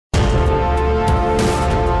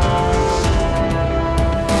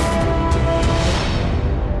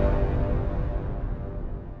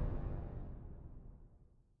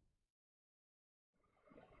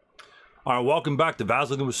All right, welcome back to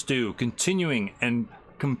VASLing with Stu, continuing and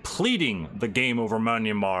completing the game of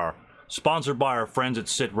ROMANIA MARE, sponsored by our friends at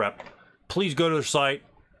SitRep. Please go to their site,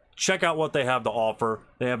 check out what they have to offer.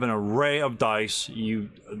 They have an array of dice.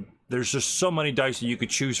 There's just so many dice that you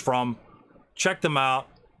could choose from. Check them out.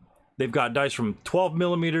 They've got dice from 12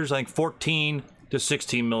 millimeters, I think 14 to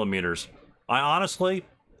 16 millimeters. I honestly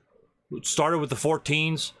started with the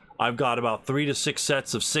 14s. I've got about 3 to 6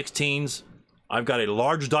 sets of 16s. I've got a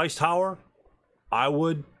large dice tower. I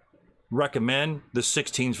would recommend the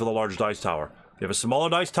 16s for the large dice tower. If you have a smaller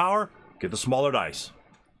dice tower, get the smaller dice.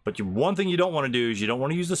 But one thing you don't want to do is you don't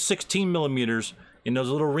want to use the 16 millimeters in those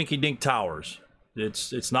little rinky-dink towers.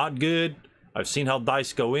 It's not good. I've seen how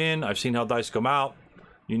dice go in. I've seen how dice come out.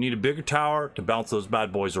 You need a bigger tower to bounce those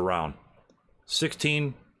bad boys around.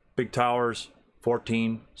 16 big towers,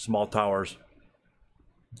 14 small towers.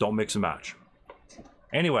 Don't mix and match.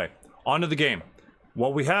 Anyway, on to the game.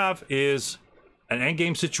 What we have is an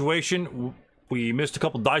endgame situation. We missed a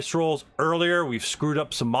couple dice rolls earlier. We've screwed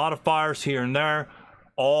up some modifiers here and there.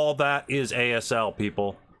 All that is ASL,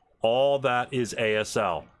 people. All that is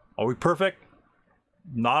ASL. Are we perfect?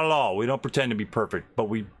 Not at all. We don't pretend to be perfect, but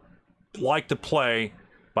we like to play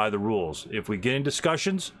by the rules. If we get in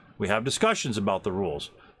discussions, we have discussions about the rules.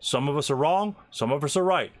 Some of us are wrong, some of us are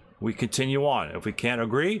right. We continue on. If we can't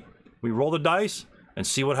agree, we roll the dice and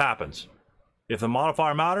see what happens. If the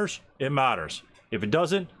modifier matters, it matters. If it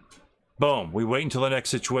doesn't, boom, we wait until the next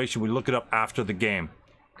situation. We look it up after the game.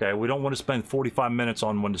 Okay, we don't want to spend 45 minutes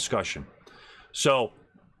on one discussion. So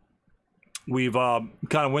we've kind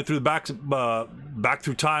of went through the back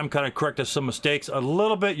through time, kind of corrected some mistakes a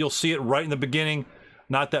little bit. You'll see it right in the beginning.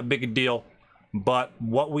 Not that big a deal. But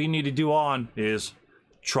what we need to do on is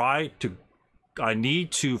I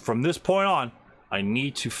need to, from this point on, I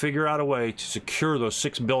need to figure out a way to secure those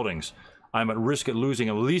 6 buildings. I'm at risk of losing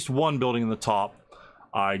at least 1 building in the top.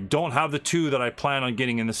 I don't have the 2 that I plan on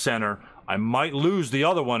getting in the center. I might lose the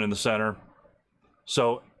other one in the center.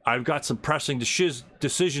 So I've got some pressing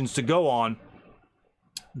decisions to go on.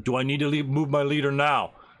 Do I need to move my leader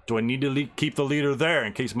now? Do I need to keep the leader there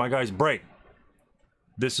in case my guys break?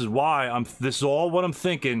 This is why this is all what I'm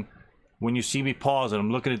thinking when you see me pause and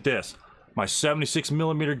I'm looking at this. My 76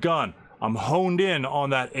 millimeter gun. I'm honed in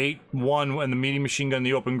on that 8-1 and the medium machine gun in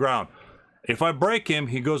the open ground. If I break him,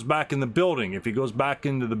 he goes back in the building. If he goes back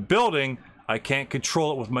into the building, I can't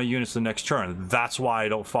control it with my units the next turn. That's why I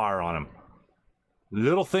don't fire on him.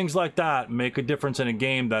 Little things like that make a difference in a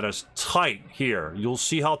game that is tight here. You'll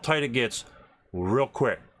see how tight it gets real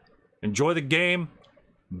quick. Enjoy the game.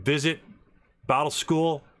 Visit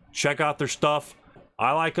Battleschool. Check out their stuff.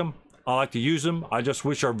 I like them. I like to use them. I just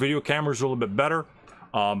wish our video cameras were a little bit better.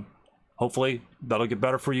 Hopefully that'll get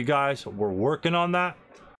better for you guys. We're working on that.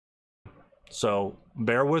 So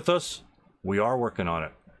bear with us. We are working on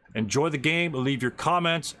it. Enjoy the game. Leave your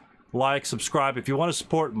comments, like, subscribe. If you want to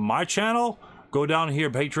support my channel, go down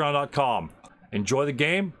here, patreon.com. Enjoy the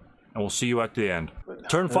game, and we'll see you at the end.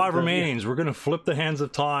 Turn 5 remains. We're going to flip the hands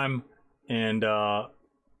of time and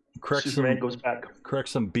correct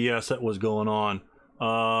some BS that was going on.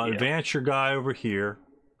 Advance your guy over here.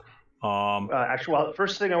 Actually, well,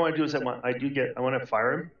 first thing I want to do is I want to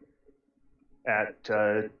fire him at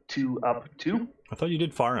 2 up 2. I thought you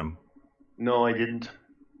did fire him. No, I didn't.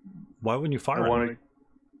 Why wouldn't you fire him?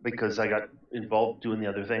 Because I got involved doing the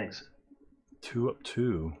other things. 2 up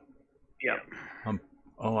 2. Yeah.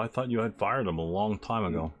 Oh, I thought you had fired him a long time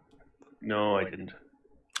ago. No, I didn't.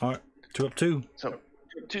 All right, 2 up 2. So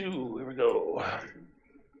 2. Here we go.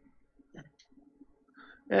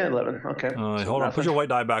 11. Okay. So hold on. Put your white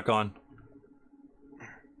die back on.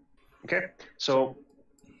 Okay. So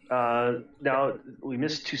now we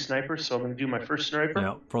missed 2 snipers, so I'm going to do my first sniper.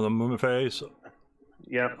 Yeah, from the movement phase.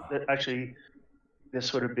 Yeah. Actually,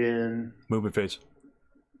 this would have been movement phase.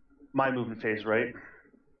 My movement phase, right?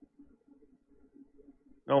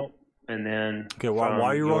 Nope. And then. Okay. Why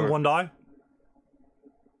are you rolling 1 die?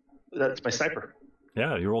 That's my sniper.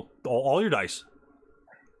 Yeah, you roll all your dice.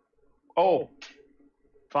 Oh.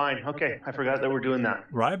 Fine. Okay. I forgot that we're doing that.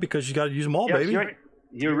 Right, because you got to use them all, yes, baby. You're right.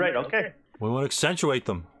 You're right. Okay. We want to accentuate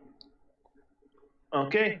them.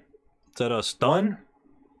 Okay. Is that a stun? 1.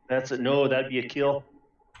 That's a no. That'd be a kill.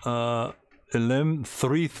 Elim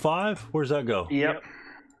 3-5. Where's that go? Yep.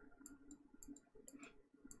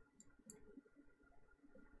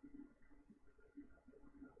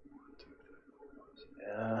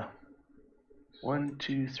 One,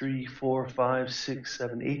 2, 3, 4, 5, 6,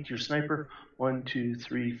 7, 8. Your sniper. 1, 2,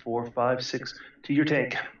 3, 4, 5, 6. To your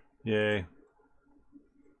tank. Yay.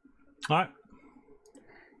 All right.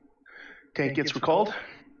 Tank gets recalled.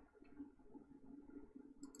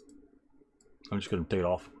 I'm just gonna take it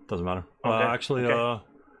off. Doesn't matter. Okay. Actually, okay.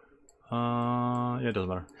 Yeah, it doesn't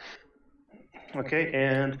matter. Okay,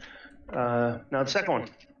 and now the second one.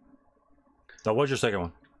 That was your second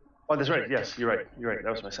one. Oh, that's right. Yes, you're right. You're right.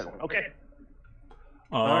 That was my second one. Okay.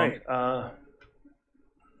 All right.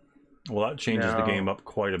 Well, that changes the game up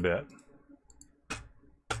quite a bit.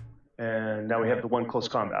 And now we have the one close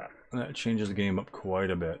combat. That changes the game up quite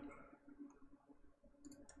a bit.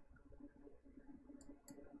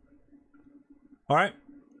 All right,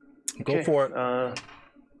 go for it.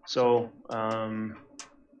 So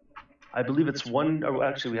I believe it's one. Oh,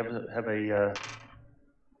 actually, we have a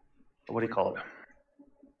what do you call it?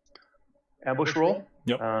 Ambush roll.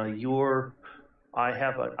 Yep. I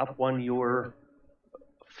have an up one. You're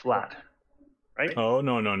flat, right? Oh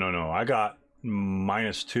no. I got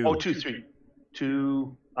 -2. Oh, 2, 3,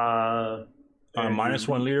 2. -1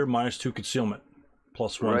 leader, -2 concealment,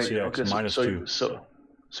 +1 right. CX, Okay, -2.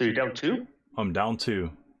 So you're down 2. I'm down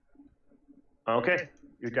 2. Okay,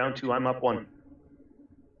 you're down 2. I'm up 1.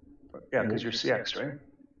 Yeah, because you're CX, right?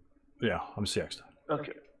 Yeah, I'm CX'd.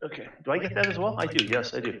 Okay. Okay. Do I get that as well? I do.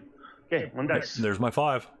 Yes, I do. Okay, 1 dice. There's my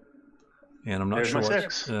 5. And I'm not There's sure my what.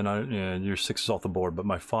 6. And your 6 is off the board, but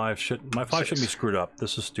my 5 shouldn't be screwed up.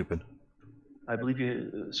 This is stupid. I believe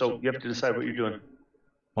you. So you have to decide what you're doing.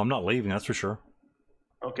 Well, I'm not leaving, that's for sure.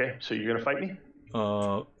 Okay, so you're gonna fight me?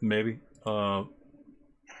 Maybe.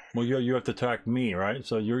 Well, you have to attack me, right?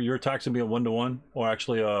 So your attack's gonna be a 1-to-1, or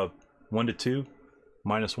actually 1-to-2,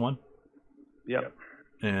 -1. Yep.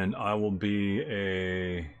 And I will be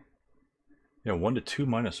a 1-to-2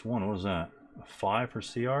 -1. What was that? A 5 for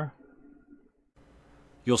CR.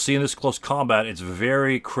 You'll see in this close combat, it's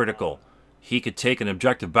very critical. He could take an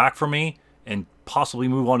objective back from me and possibly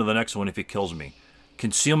move on to the next one if he kills me.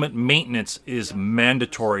 Concealment maintenance is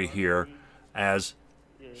mandatory here, as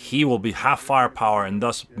he will be half firepower and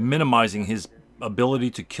thus minimizing his ability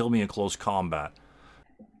to kill me in close combat.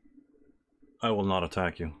 I will not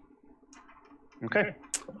attack you. Okay.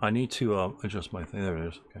 I need to adjust my thing. There it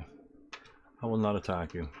is. Okay. I will not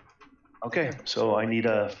attack you. Okay, so I need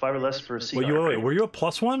a 5 or less for a CR. Were you a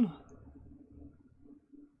 +1?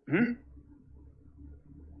 Hmm?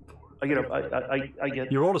 I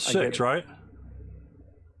get. You rolled a 6, right?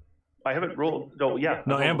 I haven't rolled. No, yeah.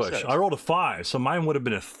 No, ambush. I rolled a 5, so mine would have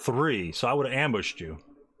been a 3. So I would have ambushed you.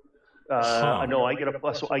 No, I get a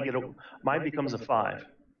plus. Mine becomes a 5.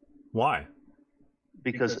 Why?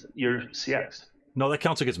 Because you're CX. No, that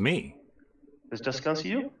counts against me. This just counts to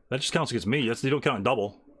you? That just counts against me. They don't count in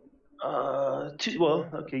double. 2. Well,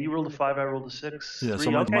 okay. You rolled a 5. I rolled a 6. Yeah, 3,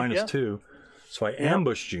 so mine's okay, -2. So I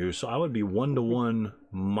ambushed you. So I would be 1-to-1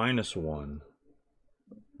 -1,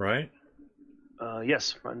 right?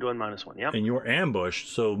 Yes, I'm doing -1. Yeah. And you're ambushed,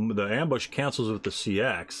 so the ambush cancels with the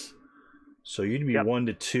CX. So you'd be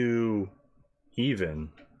 1-to-2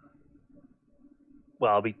 even.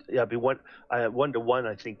 Well, I'll be 1-to-1.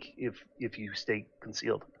 I think if you stay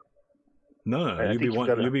concealed. No, you'd be one.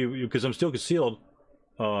 You'd be because I'm still concealed.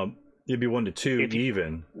 You'd be 1-to-2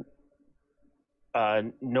 even.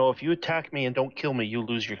 No, if you attack me and don't kill me, you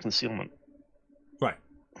lose your concealment. Right.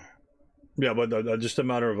 Yeah, but just a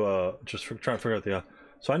matter of just trying to figure out the.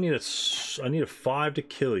 So I need a 5 to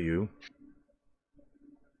kill you.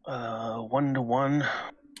 1-to-1.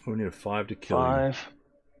 We need a 5 to kill 5. you.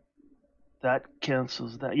 That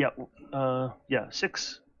cancels that. Yeah.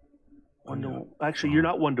 6. Actually, you're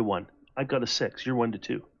not 1-to-1. I got a 6. You're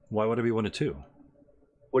 1-to-2. Why would I be 1-to-2?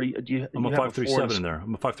 What do you? I'm a 5-3-7 in there.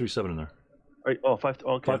 I'm a 5-3-7 in there. Right, 5.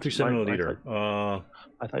 Okay. 5-3-7 leader.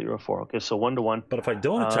 I thought you were a 4. Okay, so 1-to-1. But if I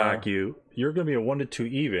don't attack you, you're going to be a 1-to-2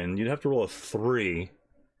 even. You'd have to roll a 3,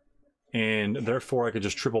 and therefore I could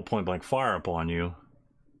just triple point blank fire upon you.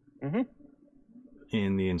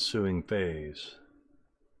 In the ensuing phase.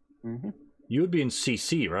 You would be in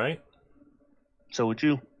CC, right? So would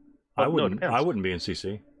you? I wouldn't. I wouldn't be in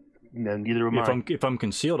CC. No, neither am I. If I'm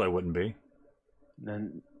concealed, I wouldn't be.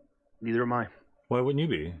 Then neither am I. Why wouldn't you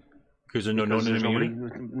be? Because there's no known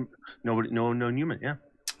human. No known human. Yeah.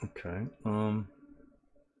 Okay. Well,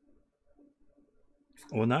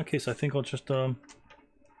 in that case, I think I'll just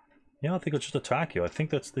yeah, I think I'll just attack you. I think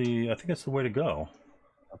that's the way to go.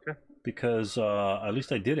 Okay. Because at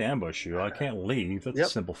least I did ambush you. I can't leave. That's a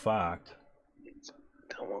simple fact.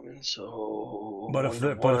 So. But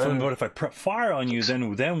if I prep fire on you,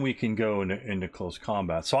 then we can go into close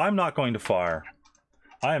combat. So I'm not going to fire.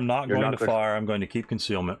 I am not going to fire. I'm going to keep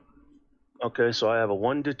concealment. Okay, so I have a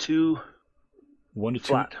 1-to-2. 1-to-2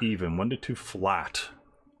 flat. Even. 1-to-2 flat.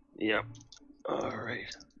 Yep. All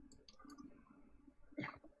right.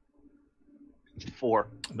 4.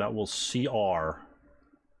 That will CR.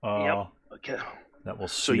 Yep. Okay. That will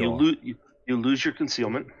CR. So you You lose your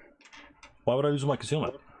concealment Why would I lose my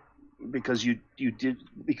concealment? because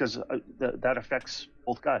that affects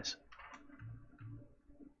both guys.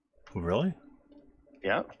 Really?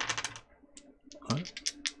 Yeah.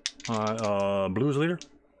 Blue is leader.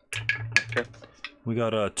 Okay. We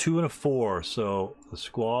got a 2 and a 4, so the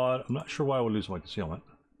squad. I'm not sure why I would lose my concealment.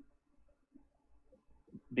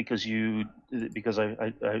 Because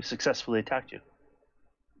I successfully attacked you.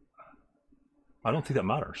 I don't think that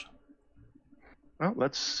matters. Well,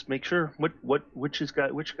 let's make sure.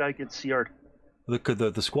 Which guy gets CR'd?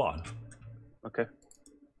 The squad. Okay.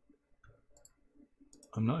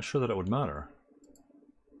 I'm not sure that it would matter.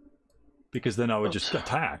 Because then I would just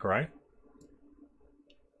attack, right?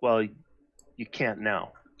 Well, you can't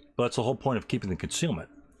now. But that's the whole point of keeping the concealment.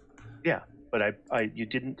 Yeah, but you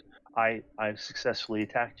didn't. I successfully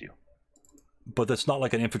attacked you. But that's not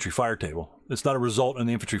like an infantry fire table. It's not a result in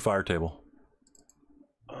the infantry fire table.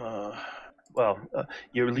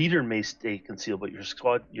 Your leader may stay concealed, but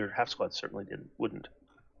your half squad certainly wouldn't.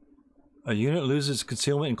 A unit loses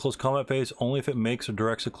concealment in close combat phase only if it makes or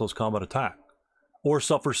directs a close combat attack, or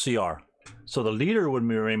suffers CR. So the leader would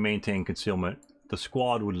maintain concealment. The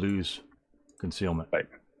squad would lose concealment. Right.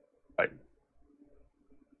 Right.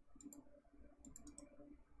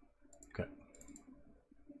 Okay.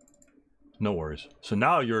 No worries. So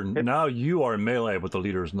now you are in melee, but the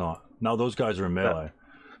leader is not. Now those guys are in melee.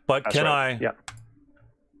 But can I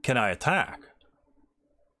attack?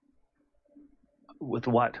 With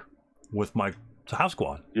what? With my half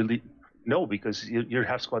squad. No, because your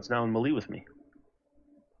half squad's now in melee with me.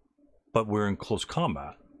 But we're in close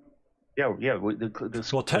combat. Yeah.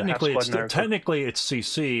 Well, technically it's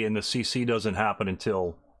CC, and the CC doesn't happen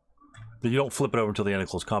until you don't flip it over until the end of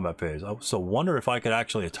close combat phase. So wonder if I could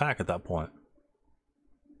actually attack at that point.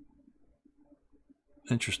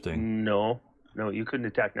 Interesting. No, you couldn't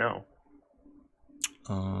attack now.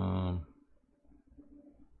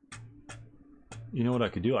 You know what I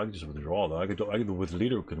could do? I could just withdraw though. I could with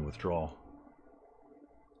leader can withdraw.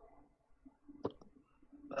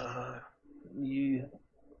 You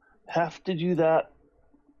have to do that.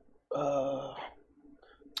 Well,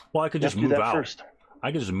 I could just move out first.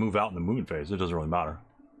 I could just move out in the movement phase. It doesn't really matter.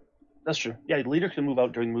 That's true. Yeah, the leader can move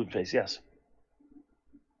out during the movement phase. Yes,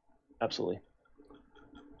 absolutely.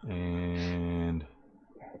 And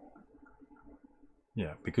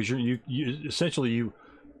yeah, because you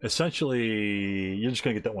essentially you're just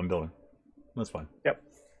gonna get that one building. That's fine. Yep.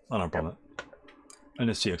 I don't have a problem with that. And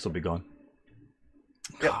the CX will be gone.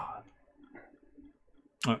 Yep. God.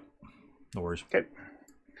 All right. No worries. Okay.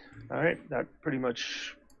 All right. That pretty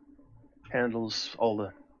much handles all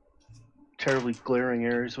the terribly glaring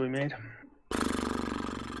errors we made.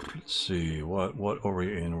 Let's see. What are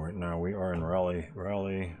we in right now? We are in rally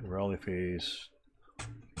phase.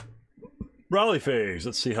 Rally phase.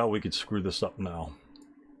 Let's see how we could screw this up now.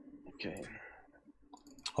 Okay.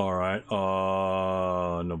 All right.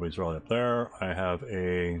 Nobody's rally up there. I have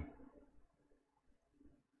a.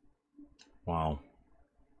 Wow.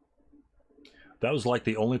 That was like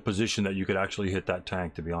the only position that you could actually hit that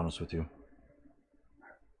tank, to be honest with you.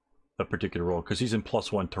 That particular role, because he's in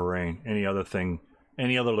 +1 terrain. Any other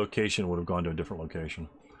location would have gone to a different location.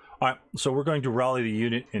 All right, so we're going to rally the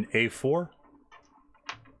unit in A4.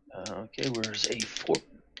 Okay, where's A4?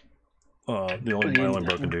 The only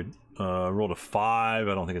broken dude. Rolled a 5.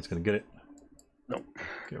 I don't think it's going to get it. Nope.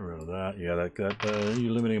 Get rid of that. Yeah, that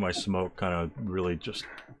eliminating my smoke kind of really just.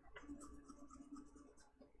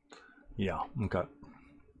 Yeah. Okay.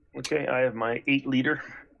 Okay, I have my 8 leader.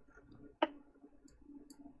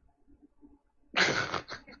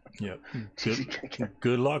 Yep.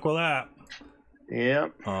 Good luck with that.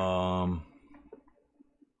 Yep. Do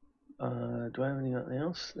I have anything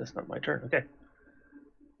else? That's not my turn. Okay.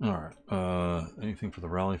 All right. Anything for the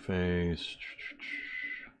rally phase?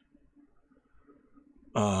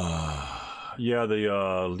 Yeah,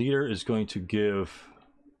 the leader is going to give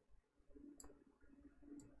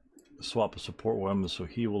a swap of support weapons, so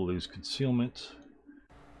he will lose concealment.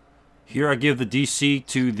 Here I give the DC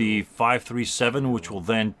to the 537, which will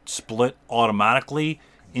then split automatically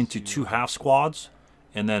into 2 half squads,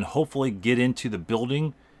 and then hopefully get into the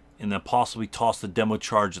building, and then possibly toss the demo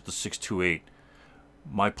charge at the 628.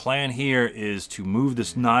 My plan here is to move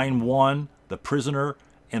this 9-1, the prisoner,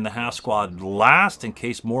 and the half squad last in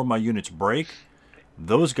case more of my units break.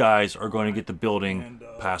 Those guys are going to get the building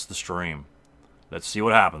past the stream. Let's see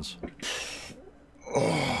what happens.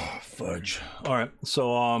 Oh, fudge. All right,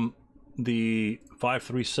 so the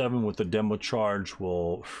 537 with the demo charge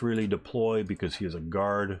will freely deploy because he is a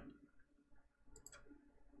guard.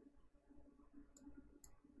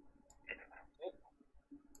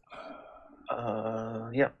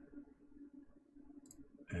 Yeah.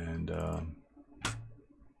 And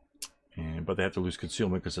but they have to lose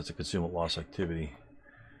concealment because it's a concealment loss activity.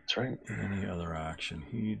 That's right. Any other action?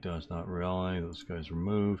 He does not rally. Those guys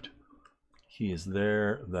removed. He is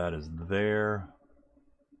there. That is there.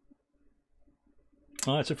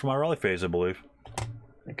 Oh, that's it for my rally phase, I believe.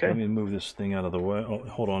 Okay. Let me move this thing out of the way. Oh,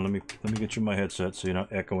 hold on. Let me get you my headset so you're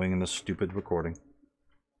not echoing in this stupid recording.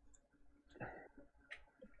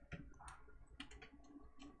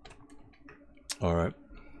 All right.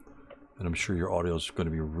 And I'm sure your audio is going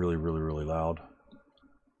to be really, really, really loud.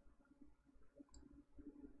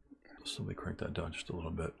 So let me crank that down just a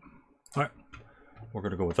little bit. All right. We're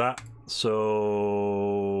going to go with that.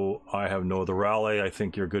 So I have no other rally. I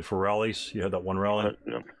think you're good for rallies. You had that one rally.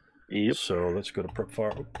 Yep. So let's go to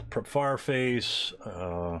prep fire phase.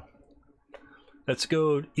 Let's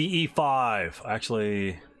go EE5.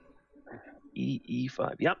 Actually,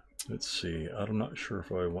 EE5. Yep. let's see. I'm not sure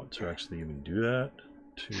if I want to actually even do that.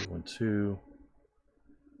 2, 1, 2.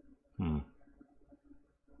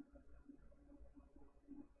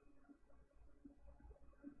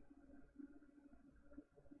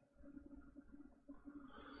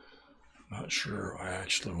 Not sure I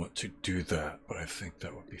actually want to do that, but I think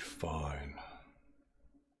that would be fine.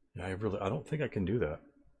 Yeah, I don't think I can do that.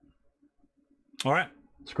 All right,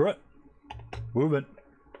 screw it. Move it.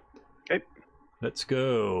 Okay. Let's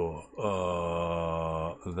go.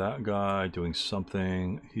 That guy doing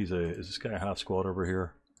something. Is this guy a half squad over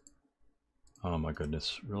here? Oh my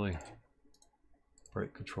goodness, really?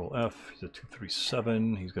 Right, Control F. He's a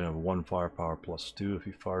 237. He's gonna have 1 firepower plus 2 if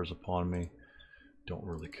he fires upon me. Don't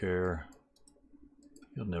really care.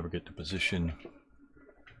 He'll never get to position.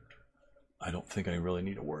 I don't think I really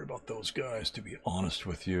need to worry about those guys, to be honest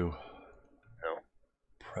with you. No.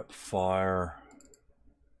 Prep fire.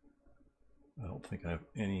 I don't think I have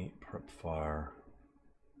any prep fire.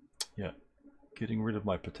 Yeah, getting rid of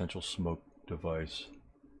my potential smoke device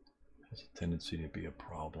has a tendency to be a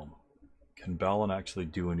problem. Can Balin actually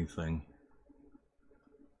do anything?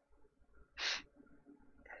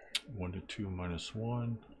 1 to 2 minus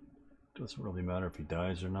 1. Doesn't really matter if he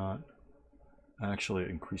dies or not. Actually, it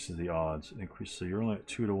increases the odds. It increases, so you're only at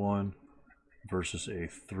 2 to 1 versus a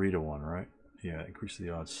 3 to 1, right? Yeah, it increases the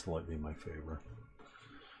odds slightly in my favor.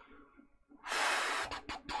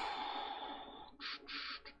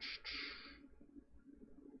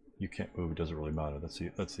 You can't move, it doesn't really matter. That's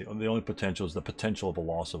the only potential is the potential of a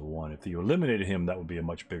loss of 1. If you eliminated him, that would be a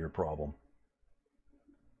much bigger problem.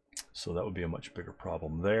 So that would be a much bigger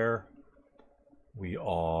problem there. We've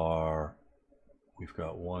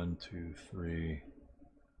got 1, 2, 3.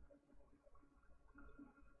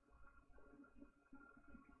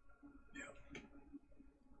 Yeah.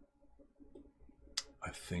 I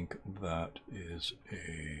think that is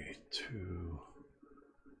a 2,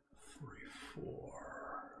 3, 4.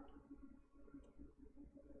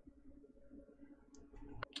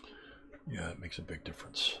 Yeah, it makes a big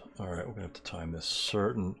difference. All right, we're gonna have to time this.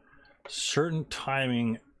 Certain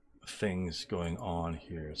timing things going on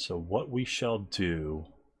here. So what we shall do,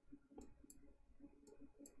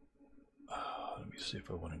 let me see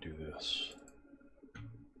if I want to do this.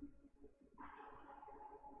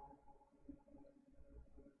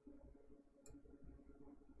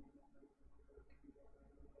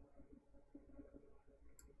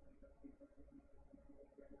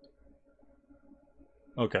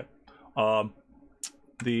 Okay.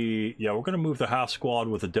 We're gonna move the half squad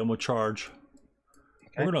with a demo charge.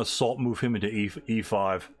 Okay. We're gonna assault move him into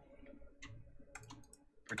E5.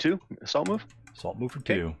 For 2? Assault move? Assault move for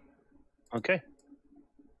 2. Okay.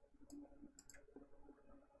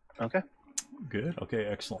 Okay. Good. Okay,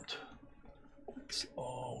 excellent. That's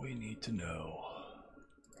all we need to know.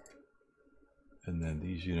 And then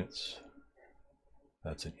these units,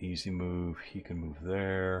 that's an easy move. He can move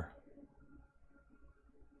there.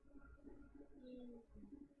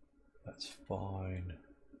 That's fine.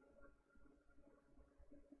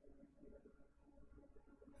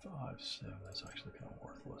 5, 7, that's actually kind of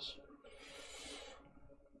worthless.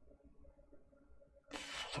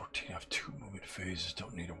 13, I have 2 movement phases,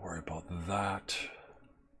 don't need to worry about that.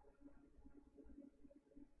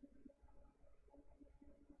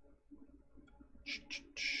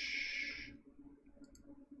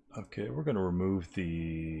 Okay, we're going to remove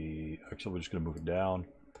the, actually we're just going to move it down.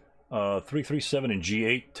 337 and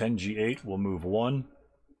G8, 10 G8, we'll move 1,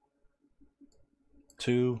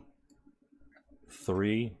 2,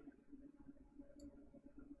 3,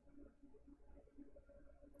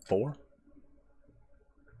 4.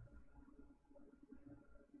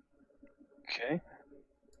 Okay.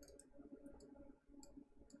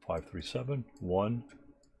 537, 1,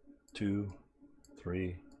 2,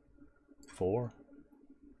 3, 4.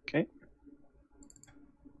 Okay.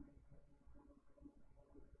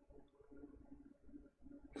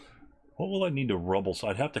 What will I need to rubble? So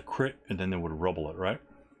I'd have to crit and then they would rubble it, right?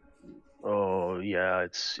 Oh yeah,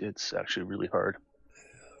 it's actually really hard.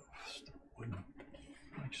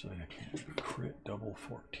 Actually, I can't crit double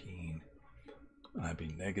 14. I'd be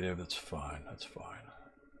negative. That's fine. That's fine.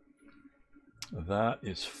 That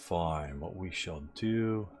is fine. What we shall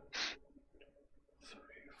do. 3,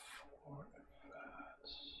 4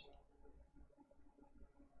 advance.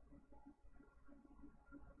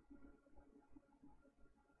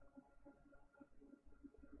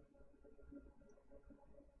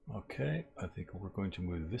 Okay, I think we're going to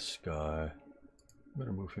move this guy.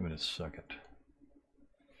 Better move him in a second.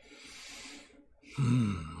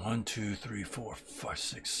 1, 2, 3, 4, 5,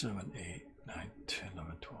 6, 7, 8, 9, 10,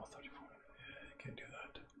 11, 12, 13, 14. Yeah, can't do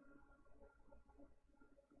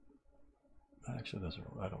that. Actually, doesn't.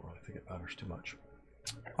 I don't really think it matters too much.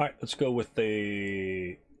 All right, let's go with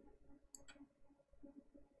the.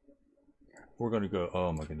 We're going to go.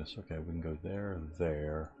 Oh my goodness. Okay, we can go there,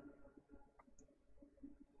 there.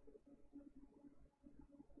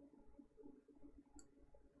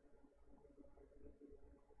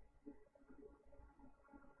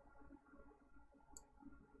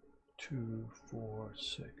 Two, 4,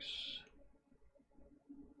 6.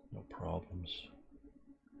 No problems.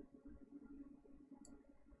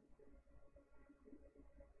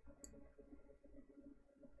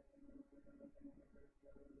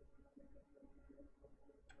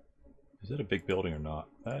 Is it a big building or not?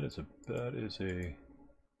 That is it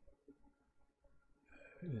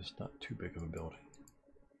is not too big of a building.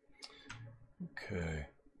 Okay.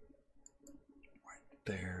 Right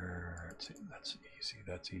there. That's easy.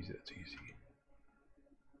 That's easy. That's easy.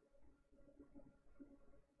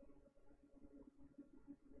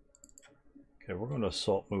 Okay, we're going to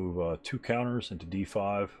assault move 2 counters into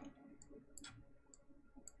D5.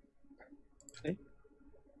 Okay.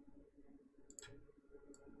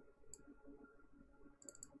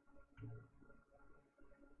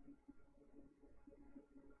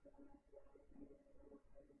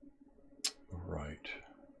 Right.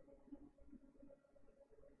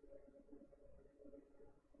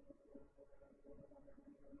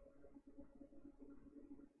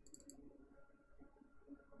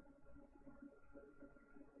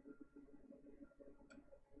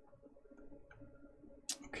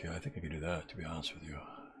 Okay, I think I could do that, to be honest with you.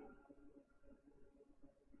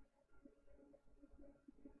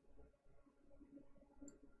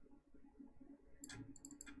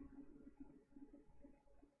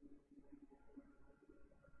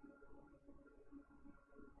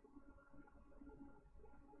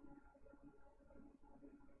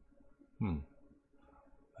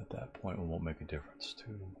 At that point, it won't make a difference,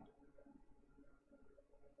 too.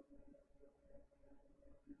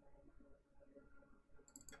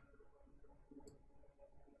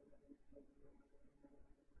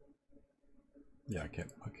 Yeah, I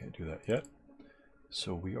can't do that yet.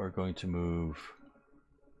 So we are going to move.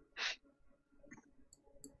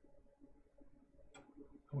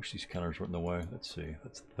 I wish these counters were in the way. Let's see.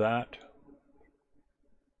 That's that.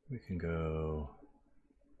 We can go.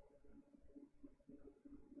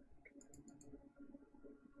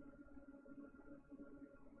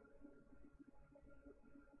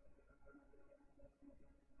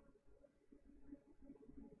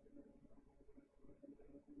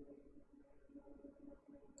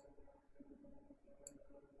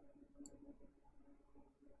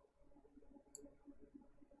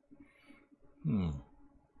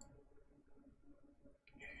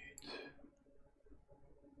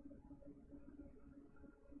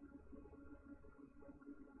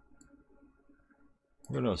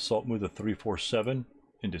 We're going to assault move the 3, 4, 7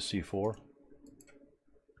 into C4.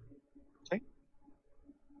 Okay.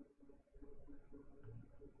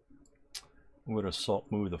 We're going to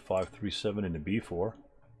assault move the 5, 3, 7 into B4.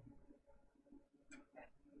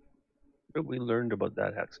 What we learned about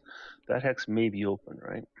that hex? That hex may be open,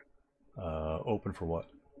 right? Open for what?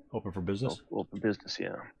 Open for business? Open business,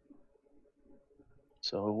 yeah.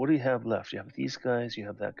 So what do you have left? You have these guys. You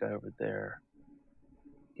have that guy over there.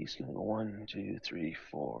 He's going to go 1, 2, 3,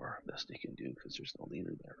 4. Best he can do because there's no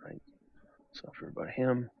leader there, right? So after about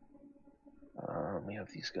him, we have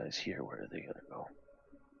these guys here. Where are they going to go?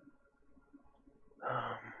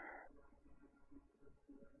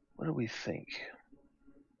 What do we think?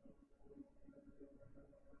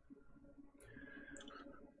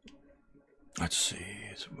 Let's see.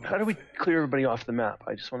 How do we clear everybody off the map?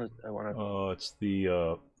 I want to. It's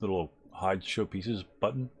the little hide show pieces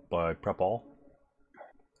button by Prep All.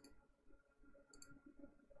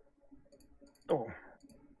 Oh,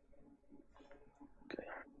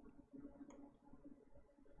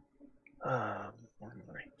 Where am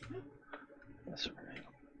I? That's right.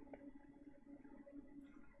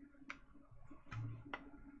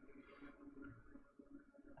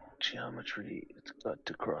 Geometry, it's got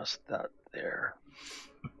to cross that there.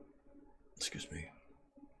 Excuse me.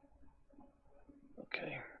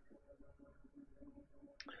 Okay.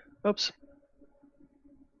 Oops.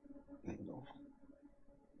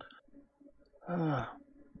 I'm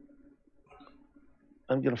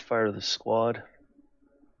going to fire the squad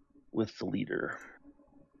with the leader.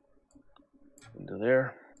 Into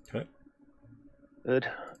there. Okay. Good.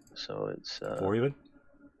 So it's 4 even?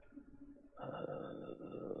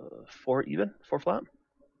 4 even? 4 flat? Yep.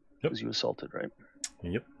 Because you assaulted, right?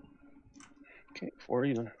 Yep. Okay, 4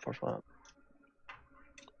 even, 4 flat.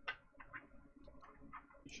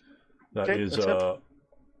 That okay, is,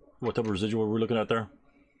 what type of residual are we looking at there?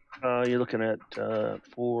 You're looking at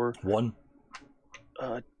 4. 1?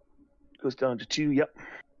 Goes down to 2, yep.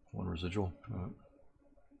 1 residual.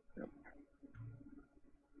 Yep.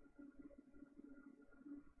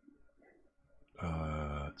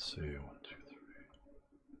 Let's see. 1, 2, 3.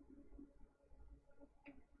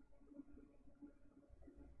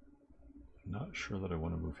 Not sure that I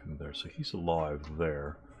want to move him there. So he's alive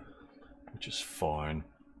there, which is fine.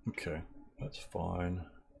 Okay, that's fine.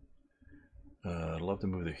 I'd love to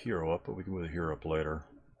move the hero up, but we can move the hero up later.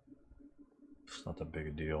 It's not that big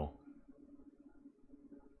a deal.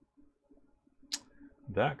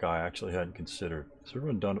 That guy I actually hadn't considered. Is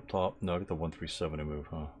everyone done up top? No, I got the 137 to move,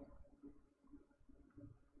 huh?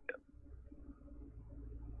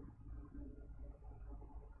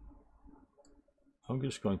 I'm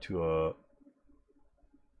just going to,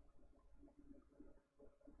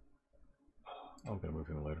 I'm going to move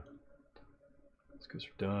him later. These guys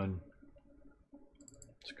are done.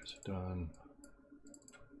 These guys are done.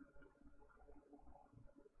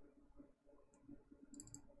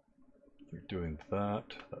 You're doing that.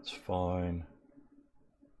 That's fine.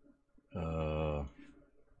 I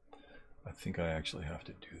think I actually have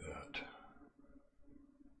to do that.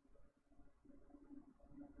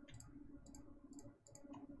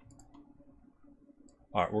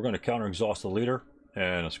 All right, we're going to counter exhaust the leader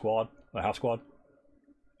and a squad, a half squad.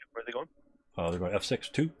 Where are they going? They're going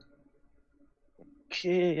F6 2.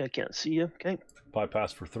 Okay, I can't see you. Okay.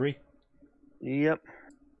 Bypass for 3. Yep.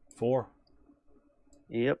 4.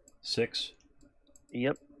 Yep. 6.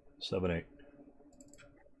 Yep. 7, 8.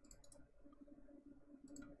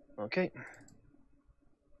 Okay.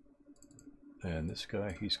 And this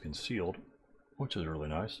guy, he's concealed, which is really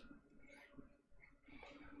nice.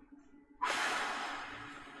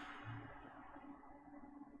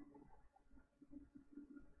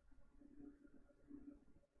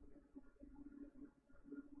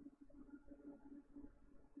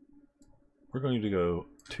 We're going to go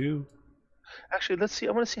 2. Actually, let's see.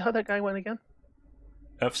 I want to see how that guy went again.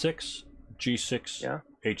 F6, G6, Yeah.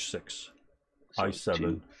 H6, So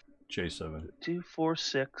I7, J7. 2, 4,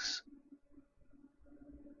 6.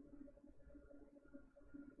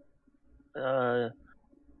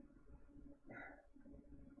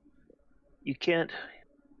 You can't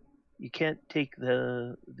take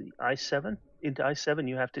the I7 into I7.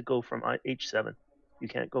 You have to go from H7. You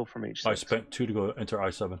can't go from H6. I spent 2 to go enter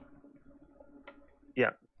I7.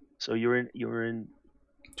 Yeah. So you're in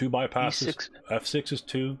 2 bypasses. E6. F6 is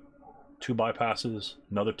 2. 2 bypasses.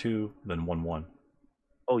 Another 2. Then 1 1.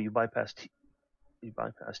 Oh, you bypassed. You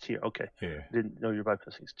bypassed here. Okay. Yeah. Didn't know you're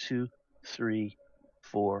bypassing. It's 2, 3,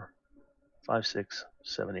 4, 5, 6,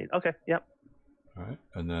 7, 8. Okay. Yep. All right,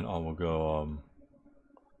 and then I will go.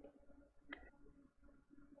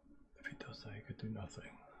 If he does that, he could do nothing.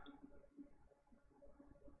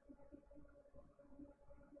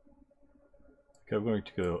 Okay, we're going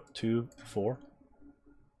to go 2, 4.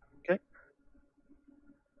 Okay.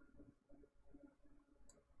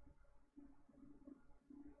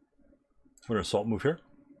 We're going to assault move here.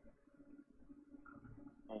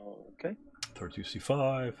 Okay. 32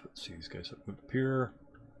 C5. Let's see, these guys have moved up here.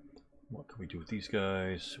 What can we do with these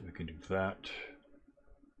guys? We can do that.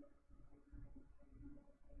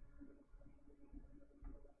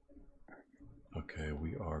 Okay,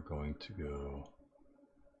 we are going to go.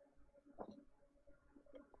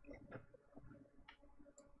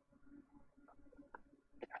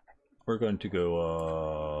 We're going to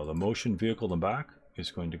go, the motion vehicle in the back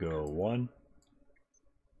is going to go 1,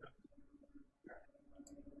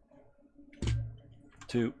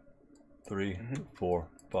 2, 3, 4,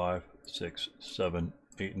 5, 6, 7,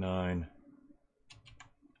 8, 9,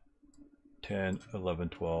 10, 11,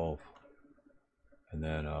 12, and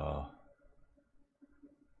then,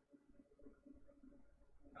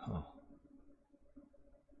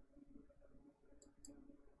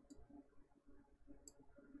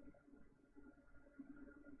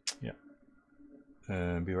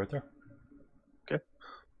 And be right there. Okay.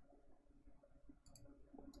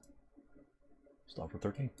 Stop for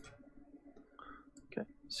 13. Okay.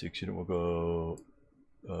 6 unit will go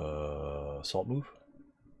assault move.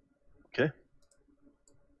 Okay.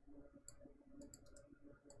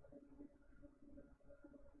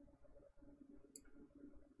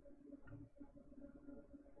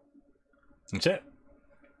 That's it.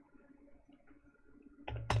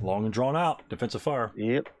 Long and drawn out. Defensive fire.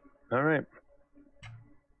 Yep. All right.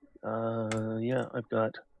 Yeah, I've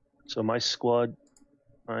got. So my squad,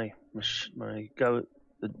 my guy with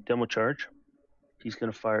the demo charge, he's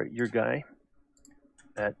going to fire at your guy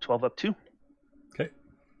at 12 up 2. Okay.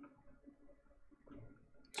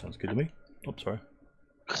 Sounds good to me. Oh, sorry.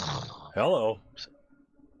 Hello.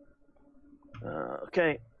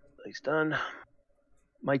 Okay, he's done.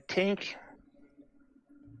 My tank.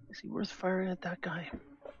 Is he worth firing at that guy?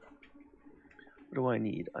 What do I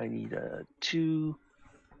need? I need a 2,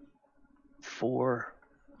 4.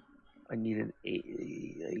 I need an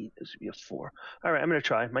 8. This would be a 4. All right, I'm going to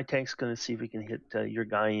try. My tank's going to see if we can hit your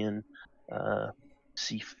guy in C5,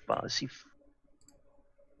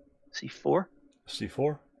 C4.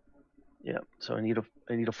 C4. Yeah. So I need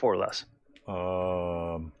a 4 less.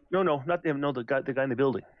 No, not him. No, the guy in the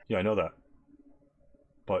building. Yeah, I know that.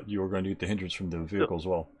 But you are going to get the hindrance from the vehicle as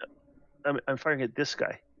well. I'm firing at this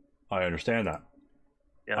guy. I understand that.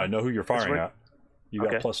 Yeah. I know who you're firing at. You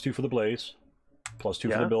got +2 for the blaze,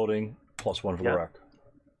 +2 for the building, +1 for the wreck.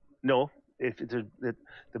 No, if the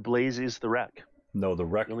blaze is the wreck. No, the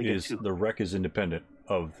wreck is independent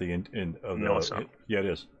of the No, it's not. Yeah, it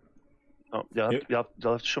is. Oh, you'll have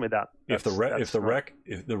to show me that. If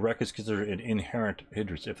the wreck is considered an inherent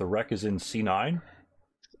hindrance, if the wreck is in C9,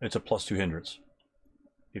 it's a +2 hindrance.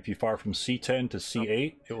 If you fire from C10 to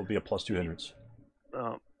C8, it will be a +2 hindrance.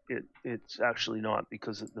 It's actually not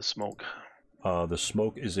because of the smoke. The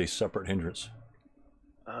smoke is a separate hindrance.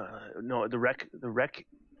 No, the wreck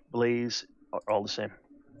blaze are all the same.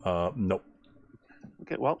 Nope.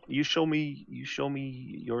 Okay, well, you show me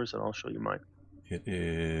yours, and I'll show you mine. It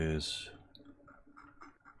is.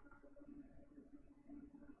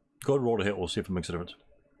 Go ahead and roll to hit. We'll see if it makes a difference.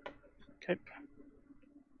 Okay.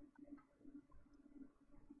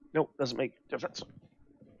 Nope, doesn't make a difference.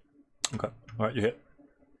 Okay. All right, you hit.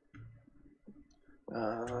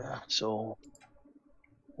 So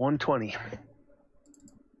 120.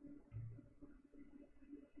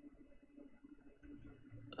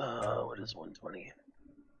 What is 120?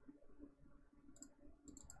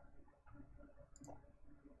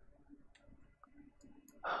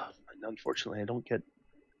 Unfortunately, I don't get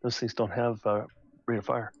those things. Don't have rate of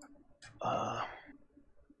fire.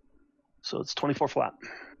 So it's 24 flat.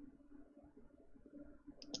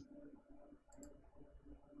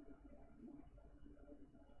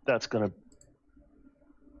 That's gonna.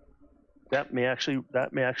 That may actually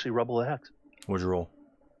rubble the hex. What'd you roll?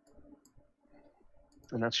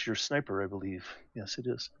 And that's your sniper, I believe. Yes, it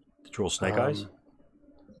is. Did you roll snake eyes?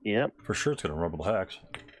 Yep. For sure, it's gonna rubble the hex.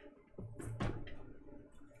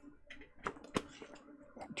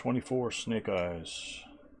 24 snake eyes.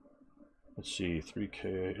 Let's see,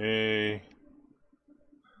 3KA.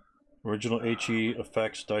 Original HE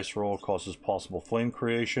effects dice roll causes possible flame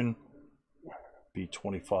creation. Be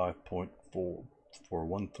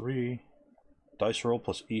 25.4413. Dice roll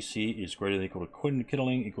plus EC is greater than or equal to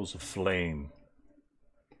kindling equals a flame.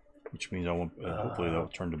 Which means I won't. Hopefully that will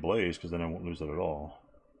turn to blaze, because then I won't lose it at all.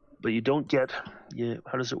 But you don't get.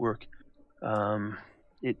 How does it work?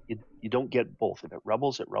 You don't get both. If it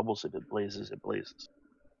rubbles, it rubbles. If it blazes, it blazes.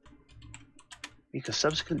 Make a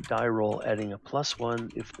subsequent die roll, adding a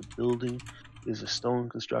 +1 if the building is a stone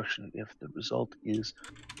construction. If the result is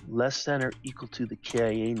less than or equal to the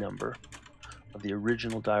KIA number of the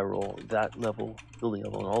original die roll, that level, building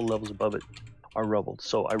level, and all levels above it are rubbled.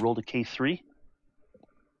 So I rolled a K3,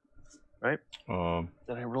 right?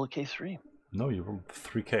 Did I roll a K3? No, you rolled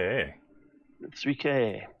 3KA.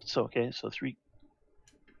 3K. So okay, so 3.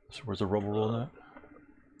 So where's the rubble roll at?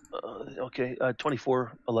 Okay,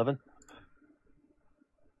 2411.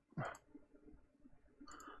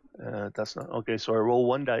 That's not okay. So I roll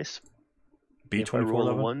 1 dice.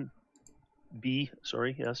 B2411.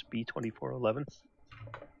 B2411.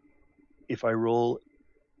 If I roll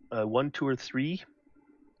 1, 2, or 3,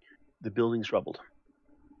 the building's rubbled,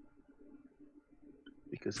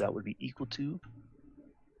 because that would be equal to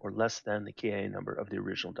or less than the KIA number of the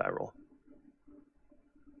original die roll.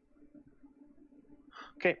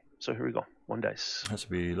 Okay, so here we go. 1 dice. Has to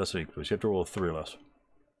be less than equal. You have to roll a 3 or less.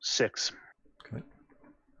 6. Okay.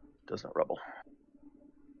 Does not rubble.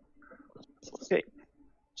 Okay,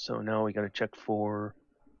 so now we got to check for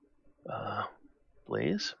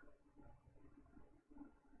blaze.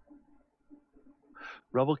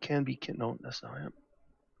 Rubble can be no, that's not it.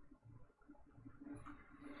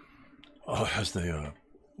 Oh, it has the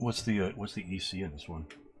what's the EC in this one?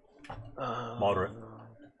 Moderate.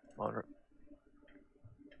 Moderate.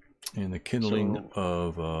 And the kindling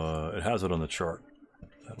of it has it on the chart.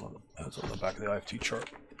 That's on the back of the IFT chart.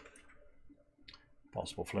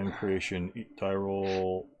 Possible flame creation, die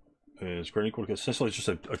roll is greater equal to essentially it's just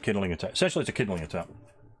a kindling attempt. Essentially, it's a kindling attempt.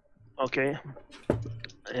 Okay.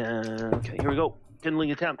 And okay, here we go.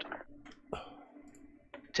 Kindling attempt.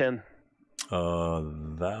 10.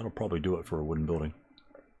 That'll probably do it for a wooden building.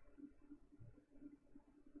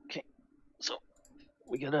 Okay, so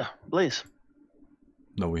we got a blaze.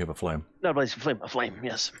 No, we have a flame. Not a blaze, a flame,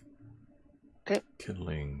 yes. Okay.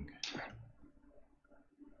 Kindling.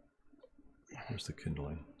 Where's the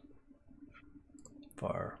kindling?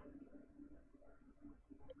 Fire.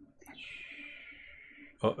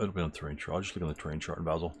 Oh, it'll be on the terrain chart. I'll just look on the terrain chart in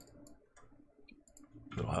Basil.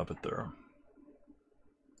 It'll have it there.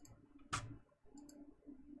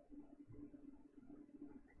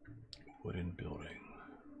 Wooden building.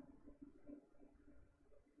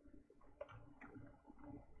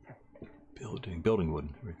 Building wood.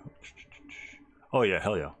 Here we go. Oh yeah,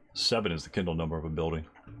 hell yeah. 7 is the kindle number of a building.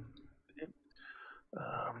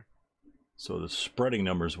 So the spreading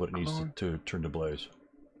number is what it needs to turn to blaze.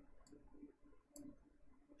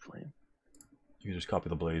 Flame. You can just copy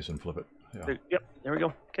the blaze and flip it. Yeah. Yep, there we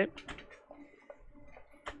go. Okay.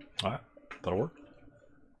 All right, that'll work.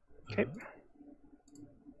 Okay.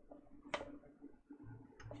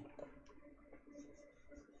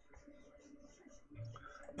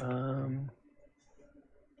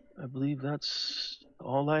 I believe that's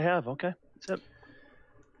all I have. Okay, that's it.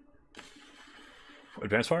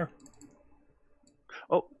 Advanced fire?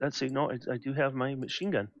 Oh, that's it. No, I do have my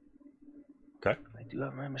machine gun. Okay. I do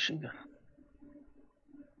have my machine gun.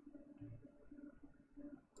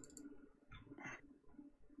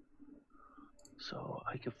 So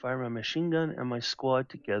I can fire my machine gun and my squad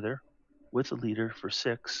together with a leader for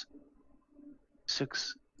 6.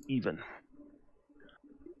 6 even.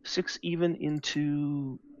 6 even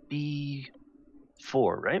into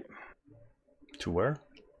B4, right? To where?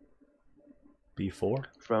 B4?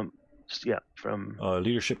 From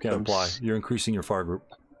leadership can't apply. You're increasing your fire group.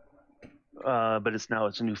 But it's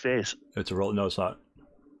a new phase. It's a real no, it's not.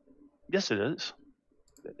 Yes, it is.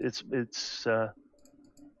 It's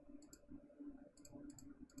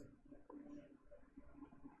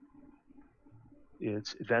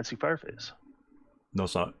advancing fire phase. No,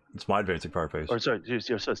 it's not. It's my advancing fire phase. Or sorry,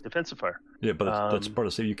 so it's defensive fire. Yeah, but that's part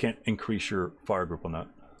of the. You can't increase your fire group on that.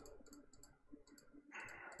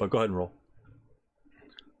 But go ahead and roll.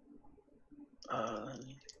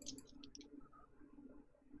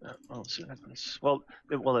 I'll see what happens. Well,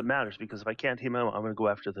 it matters because if I can't hit him, I'm going to go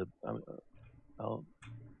after the.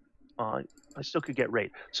 I still could get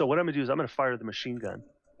rate. So what I'm going to do is I'm going to fire the machine gun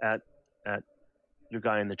at your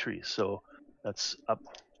guy in the trees. So that's up.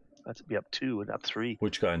 That's be up 2 and up 3.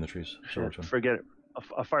 Which guy in the trees? Forget it.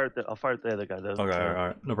 I'll fire at the other guy. Okay, all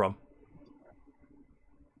right, no problem.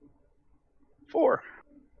 4.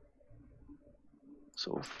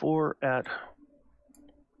 So 4 at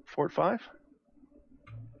 5.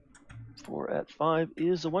 4 at 5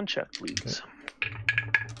 is a 1 check, please. Okay.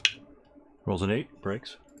 Rolls an 8,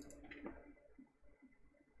 breaks.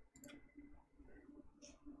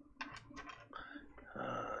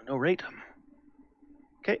 No rate.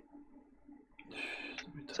 Okay.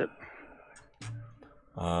 That's it.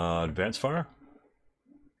 Advanced fire?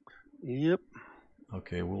 Yep.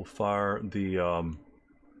 Okay, we'll fire the we're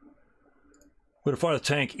gonna fire the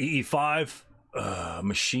tank EE5.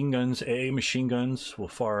 Machine guns, machine guns. We'll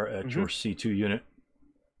fire at your C2 unit.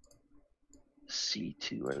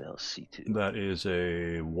 C2, where the hell is C2? That is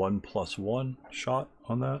a 1+1 shot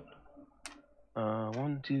on that.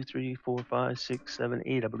 1, 2, 3, 4, 5, 6, 7,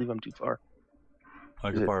 8. I believe I'm too far.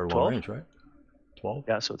 I can fire long range, right? 12?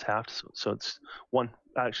 Yeah, so it's halved. So it's 1.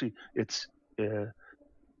 Actually, it's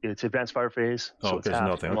advanced fire phase. So it's halved.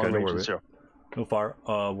 Nothing. Okay, don't worry. 0. No fire.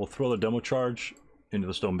 We'll throw the demo charge into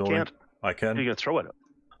the stone building. Can't. I can. You're gonna throw it up.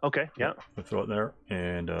 Okay, yeah. We'll throw it in there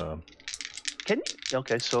and. Can you?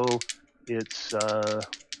 Okay, so it's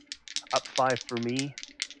up 5 for me,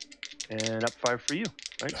 and up 5 for you,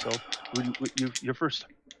 right? So you're first.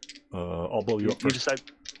 I'll blow you up first. You decide.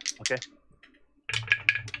 Okay.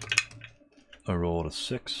 I rolled a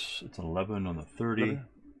 6. It's 11 on the 30. 11.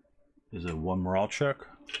 Is it 1 morale check?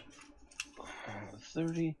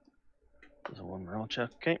 30 is a 1 morale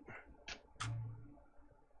check. Okay.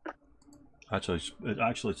 Actually,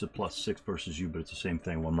 it's a +6 versus you, but it's the same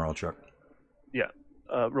thing. 1 morale check. Yeah.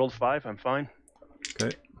 Rolled 5. I'm fine.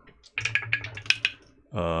 Okay.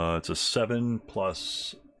 It's a 7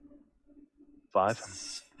 plus 5.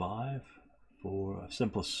 5 for 7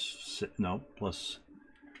 plus 6, no, plus,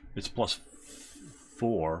 it's plus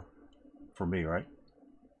 4 for me, right?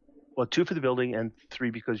 Well, 2 for the building and 3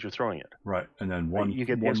 because you're throwing it. Right, and then one, you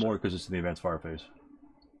get one more because it's in the advanced fire phase.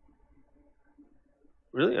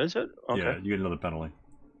 Really? Is it? Okay. Yeah, you get another penalty.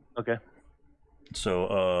 Okay.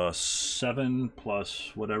 So 7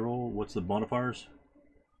 plus whatever. What's the modifiers?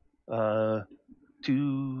 2,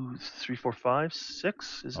 3, 4, 5,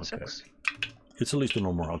 6. Is it 6? It's at least a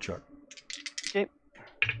normal roll check. Okay.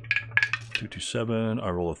 2, 2, 7. I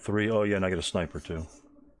roll a 3. Oh yeah, and I get a sniper too.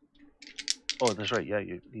 Oh, that's right. Yeah,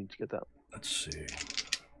 you need to get that. Let's see.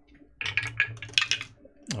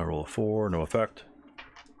 I roll a 4. No effect.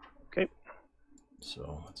 Okay.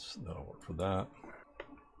 So that'll work for that.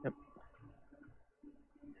 Yep.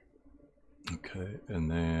 Okay, and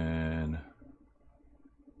then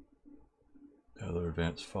other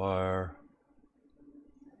advanced fire.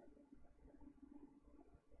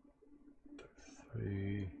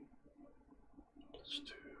 3 plus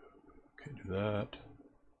 2. Can't do that.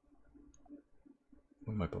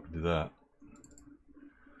 We might be able to do that.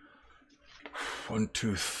 1,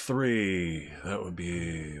 2, 3. That would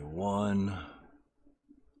be 1,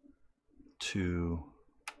 2,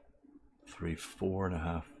 3,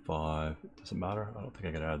 4.5, 5. Does it matter? I don't think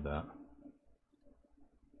I can add that.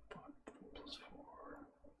 5 plus 4.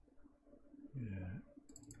 Yeah.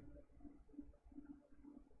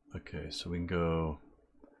 Okay, so we can go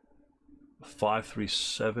 5, 3,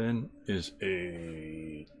 7 is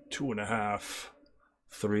a 2.5.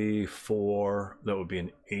 3, 4. That would be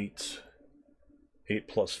an 8. 8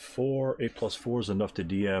 plus 4. 8 plus 4 is enough to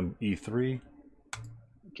DM E3.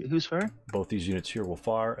 Okay, who's firing? Both these units here will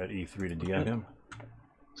fire at E3 to DM him.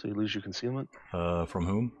 So you lose your concealment? From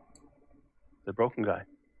whom? The broken guy.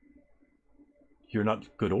 You're not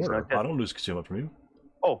good order. Not I don't lose concealment from you.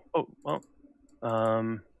 Oh, well.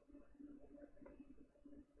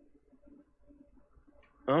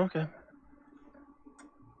 Okay.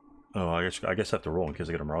 Oh, I guess I have to roll in case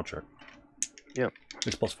I get a morale check. Yep.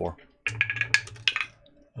 It's plus 4.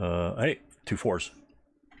 Hey, 2 4s.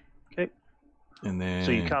 Okay. And then.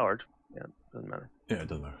 So you cowered. Yeah, doesn't matter. Yeah, it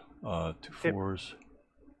doesn't matter. 2 4s.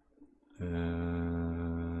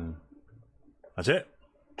 And that's it.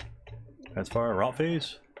 That's fire. Route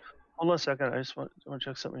phase. Hold on a second. I just want to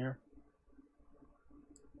check something here.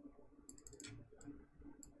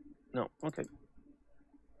 No. Okay.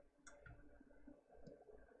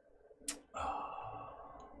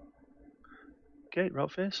 Okay,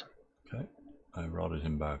 route phase. Okay. I routed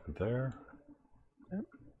him back there. Yep.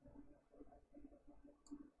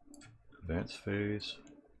 Advance phase.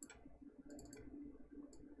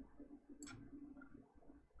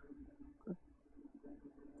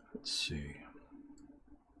 Let's see.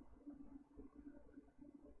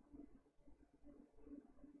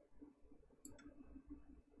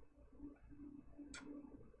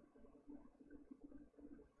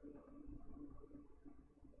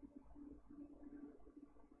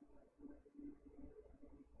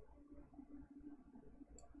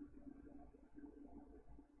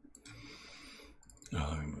 Oh,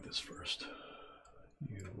 let me move this first.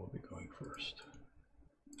 You will be going first.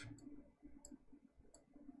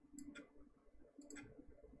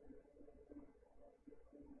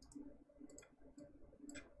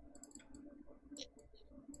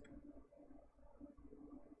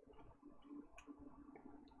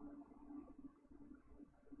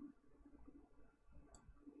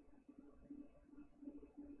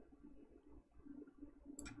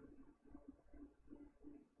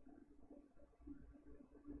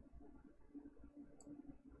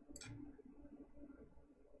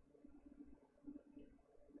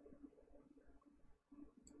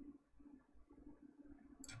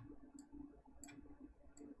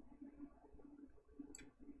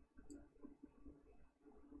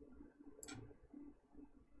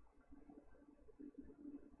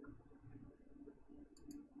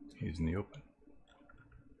 He's in the open.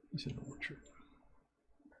 He's in the orchard.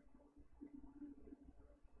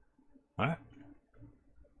 All right.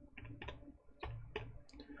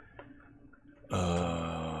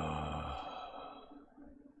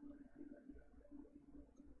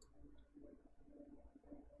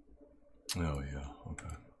 Oh yeah.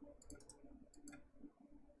 Okay.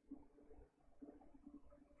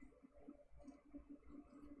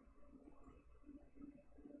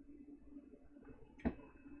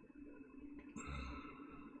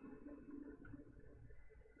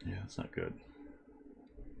 Yeah, that's not good.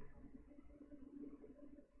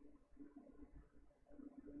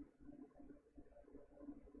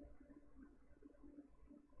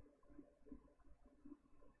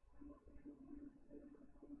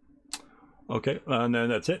 Okay, and then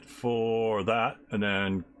that's it for that, and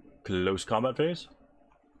then close combat phase.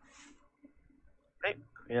 Okay,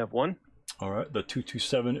 we have one. All right, the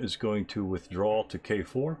 227 is going to withdraw to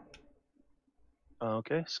K4.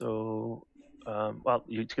 Okay, so, well,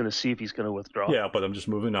 you're going to see if he's going to withdraw. Yeah, but I'm just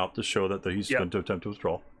moving up to show that he's going to attempt to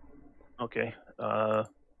withdraw. Okay,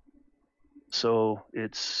 so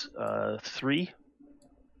it's 3.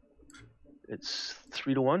 It's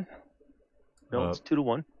 3 to 1. No, it's 2 to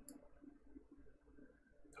 1.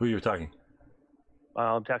 Who are you attacking?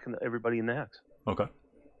 I'm attacking everybody in the hex. Okay.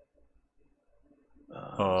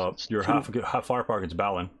 So you're half firepower against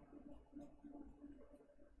Balin.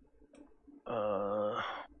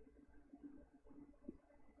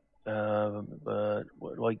 But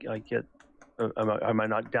what do I get? Am I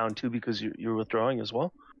not down 2 because you're withdrawing as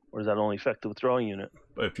well? Or does that only affect the withdrawing unit?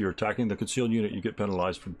 If you're attacking the concealed unit, you get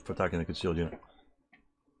penalized for attacking the concealed unit.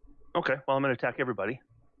 Okay, well, I'm going to attack everybody.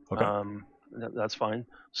 Okay. That's fine.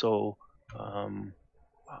 So,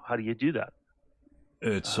 how do you do that?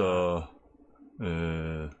 It's, I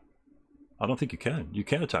don't think you can. You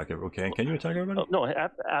can attack everyone. Okay, can you attack everybody? No,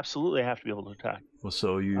 absolutely I have to be able to attack. Well,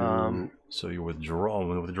 so you're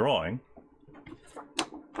withdrawing.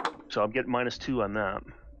 So I'm getting -2 on that.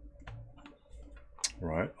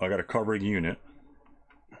 Right. I got a covering unit.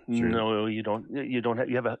 So no, you don't. You don't have.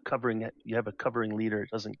 You have a covering. You have a covering leader. It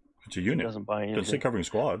doesn't. It's a unit. It doesn't buy anything. Doesn't say covering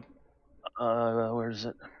squad. Where is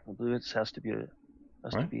it? I believe it has to be a.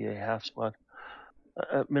 To be a half squad.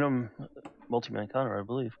 Minimum multi-man counter, I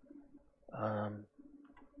believe.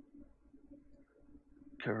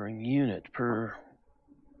 Covering unit per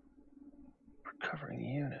covering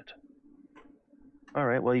unit. All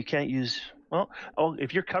right. Well, you can't use. Well,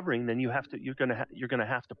 if you're covering, then you have to. You're gonna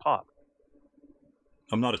have to pop.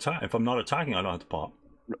 I'm not attacking. If I'm not attacking, I don't have to pop.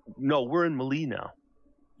 No, we're in melee now.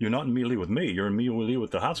 You're not in melee with me. You're in melee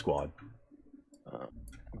with the half squad.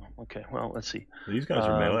 Okay. Well, let's see. These guys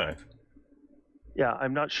are melee. Yeah,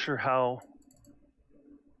 I'm not sure how.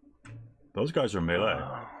 Those guys are melee.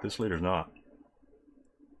 This leader's not.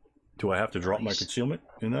 Do I have to drop my concealment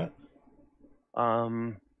in that?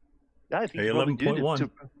 Yeah, I think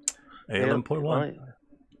A11.1. A11.1.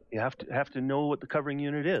 You have to know what the covering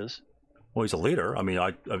unit is. Well, he's a leader. I mean,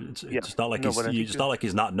 it's not like it's not like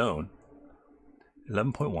he's not known.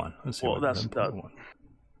 11.1. Let's see. Well, that's 11.1.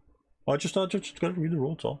 Well, I just got to read the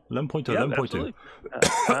rules. All 11.2. Yeah, 11.2.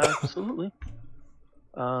 Absolutely.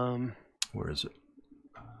 Where is it?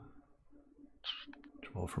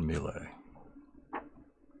 Roll for melee.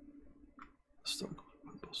 Still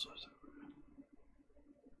both sides.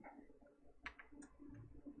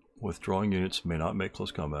 Withdrawing units may not make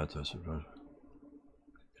close combat tests.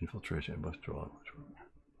 Infiltration must draw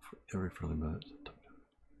for every friendly minute.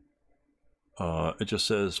 It just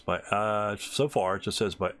says so far it just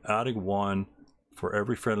says by adding 1 for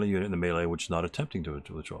every friendly unit in the melee which is not attempting to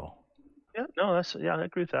withdraw. Yeah, no, I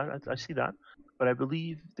agree with that. I see that, but I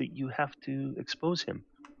believe that you have to expose him.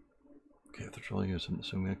 Okay, if the drilling is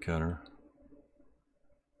assuming a counter.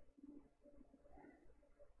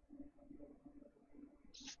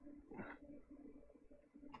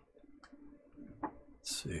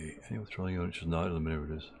 Let's see, any withdrawing unit should not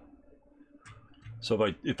eliminate it is. So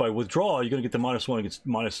if I withdraw, you're gonna get the -1 against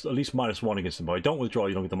at least -1 against them. But if I don't withdraw,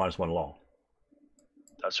 you don't get the -1 at all.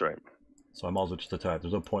 That's right. So I might as well just attack.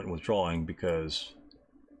 There's no point in withdrawing because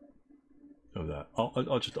of that.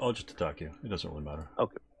 I'll just attack you. It doesn't really matter.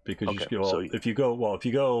 Okay. Because if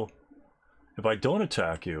I don't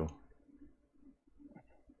attack you.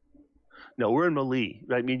 No, we're in melee.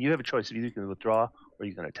 Right? I mean, you have a choice of either you can withdraw or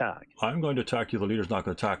you can attack. I'm going to attack you. The leader's not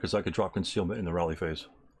going to attack because I could drop concealment in the rally phase,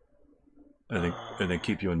 and then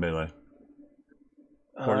keep you in melee,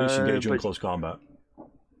 or at least engage you in close combat.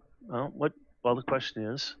 Well, Well, the question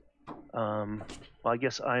is, well, I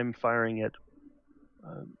guess I'm firing at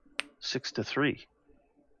 6 to 3.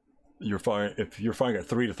 You're firing. If you're firing at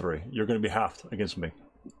 3 to 3, you're going to be halved against me.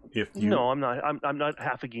 No, I'm not. I'm not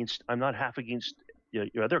half against. I'm not half against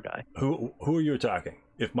your other guy. Who are you attacking?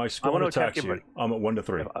 If my squad attacks you, I'm at 1 to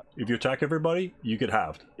 3. If you attack everybody, you get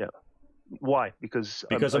halved. Yeah. Why? Because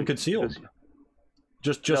I'm concealed.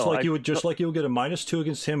 Just like you would get a -2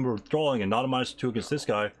 against him withdrawing and not a -2 against this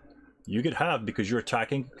guy. You get halved because you're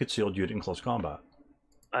attacking a concealed unit in close combat.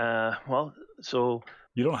 Well, so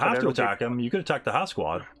you don't have to attack him. You could attack the half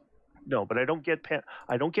squad. No, but I don't get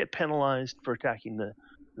penalized for attacking the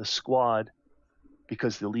squad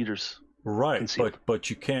because the leader's right. concealed. But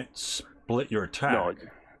you can't split your attack. No.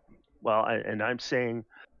 Well, and I'm saying,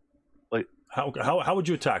 like, how would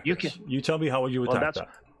you attack this? You tell me how would you attack that?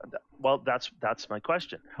 Well, that's my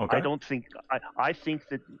question. Okay. I don't think I think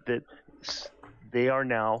that they are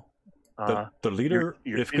now The leader,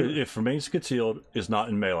 you're if remains concealed, is not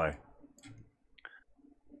in melee.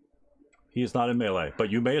 He is not in melee, but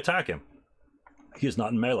you may attack him. He is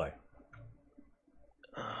not in melee.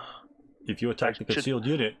 If you attack the concealed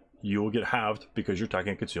unit, you will get halved because you're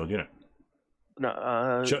attacking a concealed unit.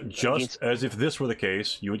 No, just as if this were the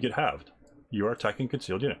case, you would get halved. You are attacking a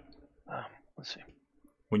concealed unit. Let's see.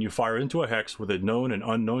 When you fire into a hex with a known and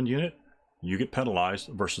unknown unit, you get penalized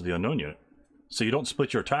versus the unknown unit. So you don't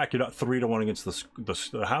split your attack. You're not 3-1 against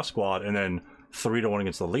the half squad and then 3-1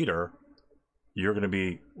 against the leader. You're going to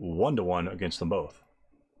be 1-1 against them both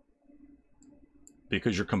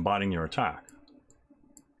because you're combining your attack,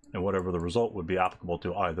 and whatever the result would be applicable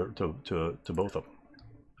to either to both of them.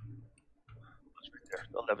 Right there,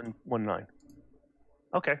 11, 1, 9.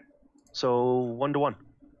 Okay, so 1-1.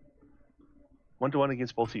 1-1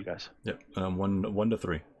 against both of you guys. Yep, 1 to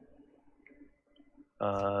 3.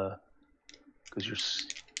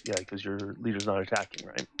 Because your leader's not attacking,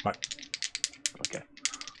 right? Right. Okay.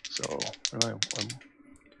 So, what am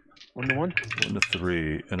I? 1-1? 1 to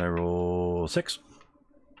 3, and I roll 6.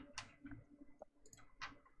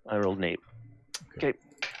 I rolled an 8. Okay.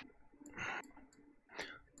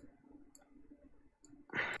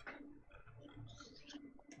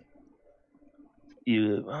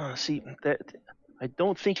 You see that? I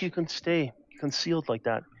don't think you can stay concealed like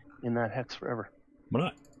that in that hex forever. Why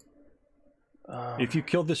not? If you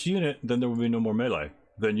killed this unit, then there would be no more melee.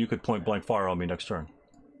 Then you could point blank fire on me next turn.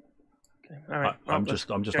 Okay. All right. I'm just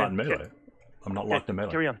not in melee. I'm not locked in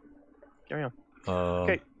melee. Carry on.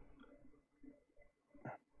 Okay.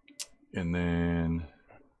 And then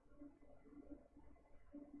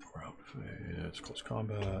it's close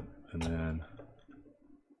combat, and then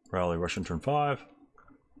rally Russian turn 5.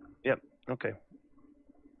 Yep. Okay.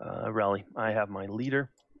 Rally. I have my leader.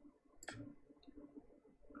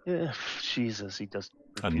 Jesus, he does.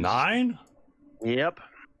 A 9? Yep.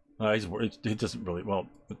 He doesn't really. Well,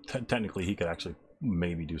 technically, he could actually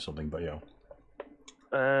maybe do something, but yeah.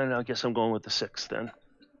 And I guess I'm going with the 6 then.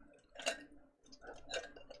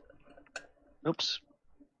 Oops.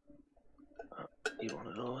 You one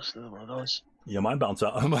of those? Another one of those? Yeah, mine bounce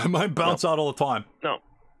out. Mine bounce out all the time. No,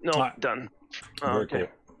 right. Done. Very okay.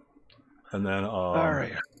 Cool. And then all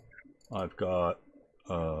right. I've got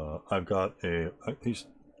a. He's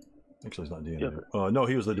not D&D. Yeah. No,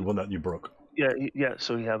 he was the one that you broke. Yeah.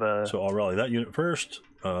 So you have a. So I'll rally that unit first.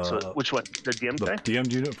 So which one? The DM guy? The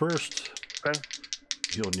DM unit first. Okay.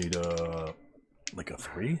 He'll need like a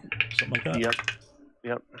 3, something like that.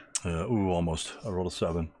 Yep. Almost. I rolled a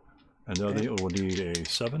 7, and the other will need a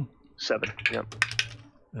 7. 7. Yep.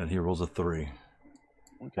 And he rolls a 3. Okay.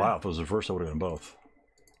 Wow, if it was the first, I would have gotten both.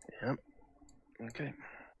 Yep. Okay.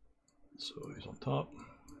 So he's on top.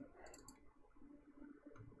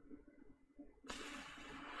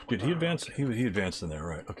 Did he advance? He advanced in there,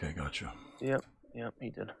 right? Okay, gotcha. Yep, he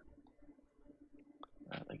did.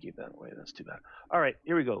 I gave that away. That's too bad. All right,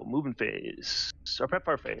 here we go. Moving phase. Or prep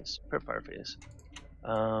fire phase.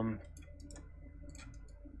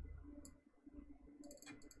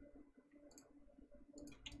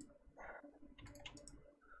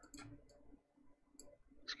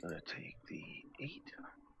 It's gonna take the 8.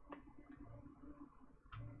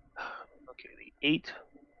 Okay, the 8.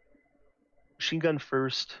 Machine gun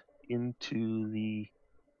first into the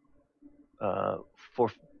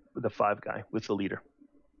for the 5 guy with the leader.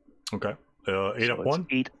 Okay. 8 up 1?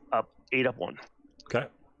 8 up 1. Okay.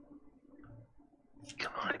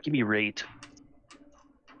 Come on, give me rate.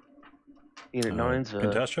 8 at 9's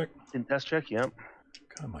contest check? Contest check, yep.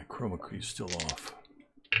 God, my chroma key's still off.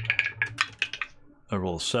 I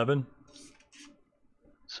roll a 7.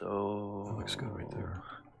 So that looks good right there.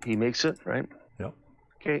 He makes it, right? Yep.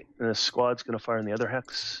 Okay, and the squad's gonna fire in the other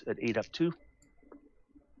hex at 8 up 2.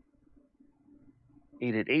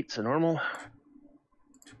 8 at 8's a normal.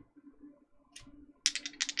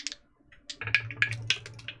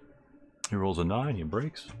 He rolls a 9, he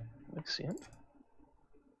breaks. Let's see him.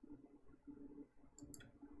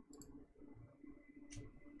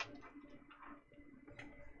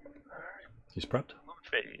 He's prepped?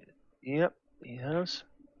 Yep, he has.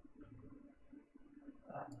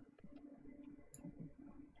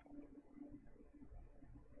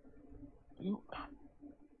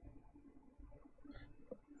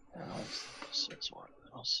 Says what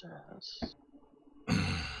it all says.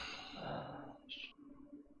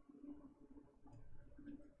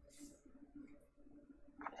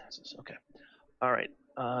 Okay. All right.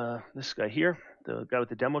 This guy here, the guy with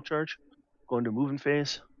the demo charge, going to moving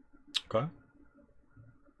phase. Okay.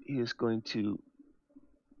 He is going to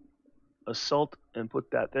assault and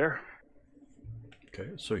put that there. Okay,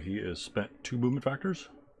 so he has spent 2 movement factors.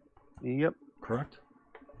 Yep. Correct?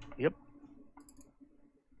 Yep.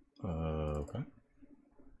 Okay.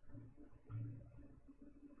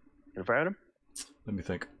 Gonna fire at him? Let me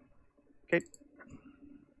think. Okay.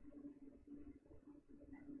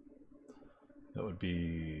 That would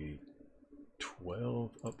be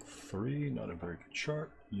 12 up 3. Not a very good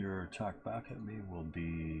chart. Your attack back at me will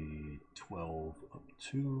be 12 up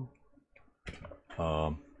 2.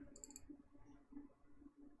 All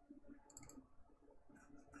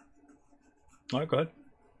right, go ahead.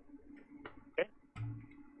 Okay.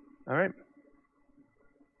 All right.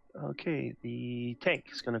 Okay, the tank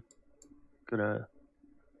is gonna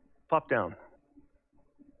pop down.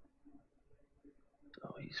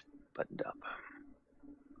 So he's buttoned up.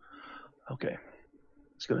 Okay.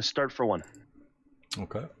 It's gonna start for 1.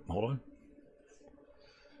 Okay, hold on.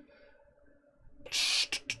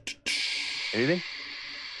 Anything?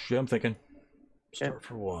 Yeah, I'm thinking. Start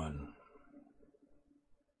for 1.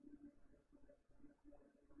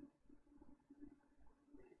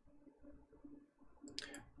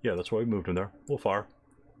 Yeah, that's why we moved him there. We'll fire.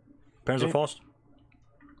 Panzerfaust.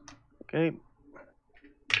 Okay.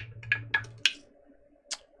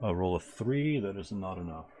 Roll a 3. That is not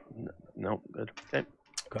enough. No, good. Okay.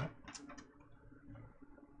 Okay.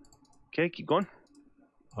 Okay, keep going.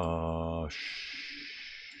 Let's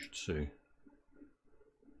see.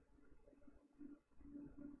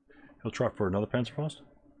 He'll try for another Panzerfaust.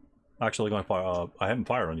 Actually, going to fire. I haven't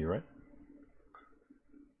fired on you, right?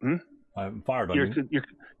 Hmm? I haven't fired on you.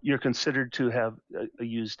 You're considered to have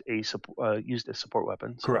used a support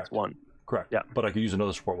weapon. So Correct. That's 1. Correct. Yeah. But I could use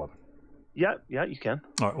another support weapon. Yeah, you can.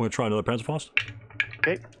 All right, we're going to try another Panzerfaust.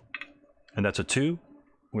 Okay. And that's a 2.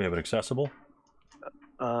 We have it accessible.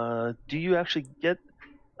 Do you actually get?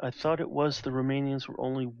 I thought it was the Romanians were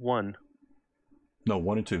only 1. No,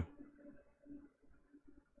 1 and 2.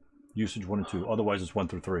 Usage 1 and 2. Otherwise, it's 1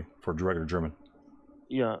 through 3 for regular German.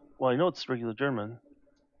 Yeah. Well, I know it's regular German.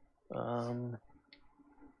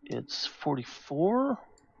 It's 44.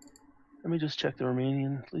 Let me just check the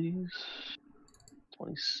Romanian, please.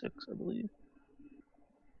 26, I believe.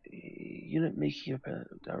 The unit making a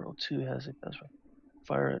roll 2 has a password.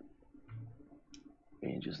 Fire it.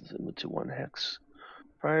 Ranges limit to 1 hex.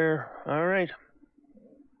 Fire. All right.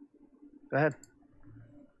 Go ahead.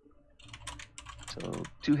 So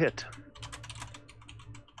 2 hit.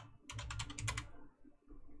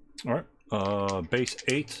 All right. Base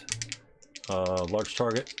 8. Large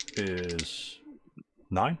target is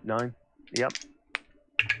 9. 9. Yep.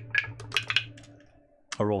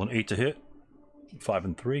 I roll an 8 to hit. 5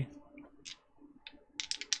 and 3.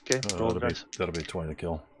 Okay. Roll that'll be 20 to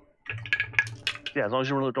kill. Yeah, as long as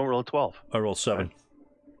you don't roll a 12. I roll 7. Right.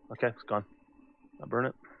 Okay, it's gone. I'll burn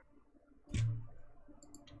it.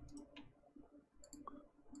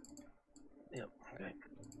 Yep. Okay.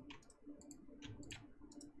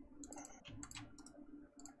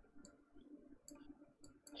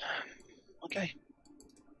 Okay.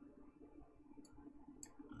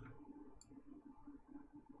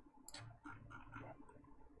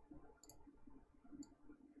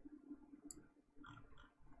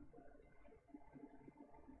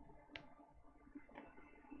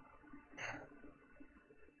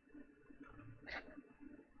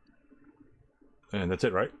 And that's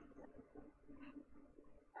it, right?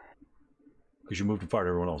 Because you moved and fired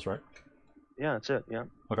everyone else, right? Yeah, that's it. Yeah.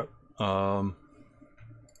 Okay.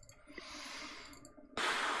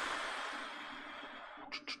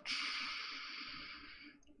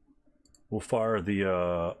 We'll fire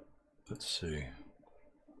the, let's see.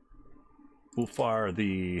 We'll fire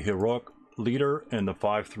the heroic leader and the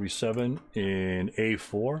 537 in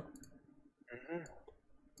A4.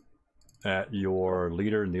 At your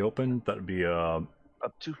leader in the open. That'd be up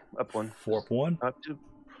 1. 4 up 1. Up 2.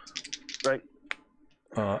 Right.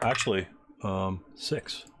 Actually,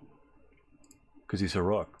 6. Because he's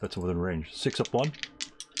heroic. That's within range. 6 up 1.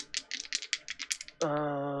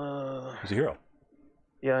 He's a hero.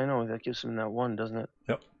 Yeah, I know. That gives him that 1, doesn't it?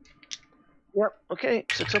 Yep. Yep. Okay.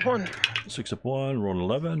 6 up 1. 6 up 1. Roll an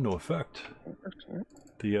 11. No effect.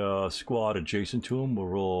 The squad adjacent to him will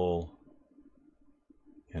roll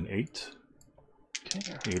an 8.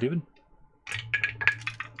 Okay. 8 even.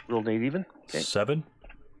 Rolled 8 even. Okay. 7.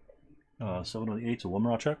 7 on the 8's a 1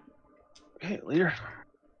 morale check. Okay, leader.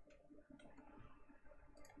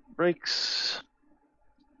 Breaks.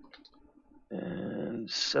 And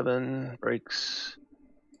 7 breaks.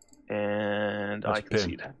 And That's I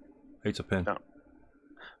concede. 8's a pin. No.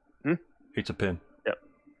 Hmm? 8's a pin. Yep.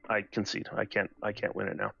 I concede. I can't win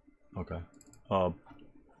it now. Okay.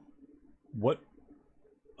 What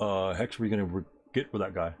hex were you going to get with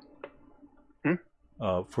that guy?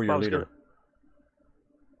 For your leader.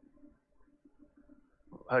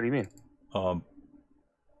 How do you mean? I'm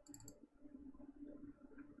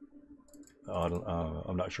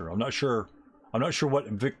not sure. I'm not sure what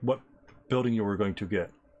building you were going to get.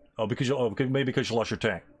 Oh, maybe because you lost your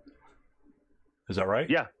tank. Is that right?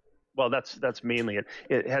 Yeah. Well, that's mainly it.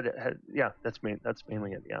 It had yeah. That's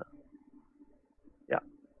mainly it. Yeah. Yeah.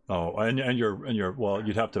 Oh, and your well,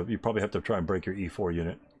 you probably have to try and break your E4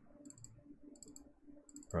 unit.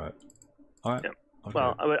 Right. All right. Yeah. Okay.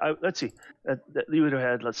 Well, let's see. You would have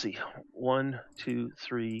had, let's see, 1, 2,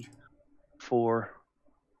 3, 4,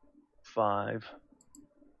 5,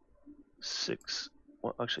 6.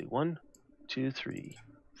 Well, actually, 1, 2, 3,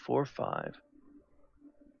 4, 5,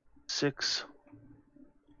 6,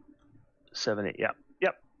 7, 8. Yeah.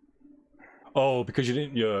 Yep. Oh, because you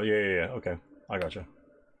didn't. Yeah. Okay, I gotcha.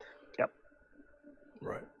 Yep.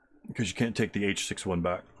 Right. Because you can't take the H61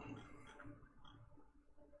 back.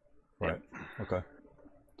 Right. Yep. Okay.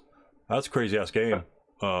 That's a crazy ass game.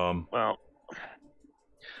 Well,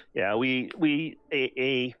 yeah, I'm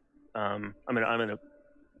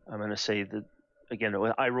gonna say that again.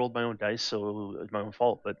 I rolled my own dice, so it's my own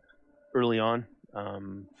fault. But early on,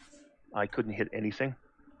 I couldn't hit anything.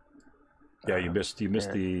 Yeah, you missed the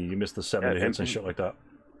 7 hits and shit like that.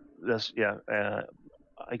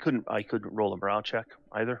 I couldn't roll a morale check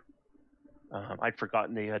either. I'd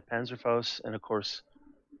forgotten they had Panzerfaust, and of course,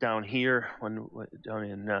 down here down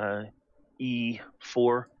in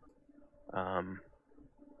E4.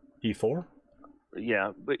 E4?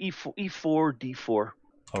 Yeah, but E4, D4.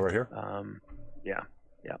 Oh, right here? Yeah.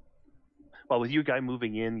 Well, with your guy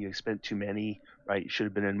moving in, you spent too many, right? You should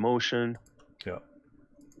have been in motion. Yeah.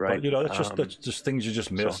 Right. But, that's just things you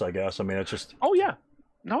just miss, I guess. I mean, it's just... Oh, yeah.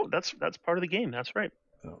 No, that's part of the game. That's right.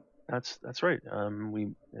 Yeah. That's right.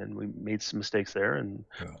 We made some mistakes there, and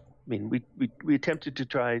yeah. I mean, we attempted to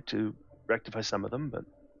try to rectify some of them, but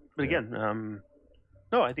again,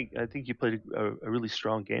 no, I think you played a really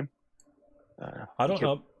strong game. I don't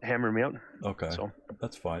know. Hammering me out. Okay, so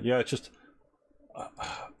that's fine. Yeah, it's just,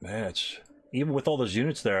 man, it's even with all those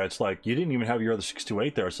units there, it's like you didn't even have your other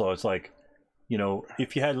 628 there, so it's like,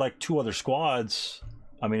 if you had like 2 other squads,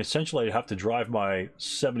 I mean, essentially I'd have to drive my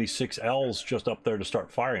 76 Ls just up there to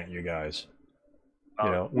start firing at you guys.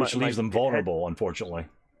 Which leaves them vulnerable, unfortunately.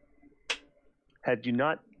 Had you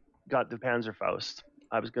not got the Panzerfaust,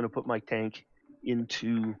 I was going to put my tank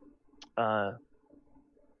into. I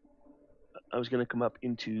was going to come up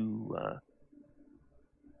into.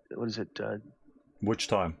 What is it? Which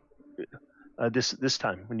time? This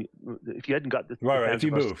time, if you hadn't got the right. If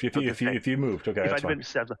you moved, if you moved, okay. If I'd been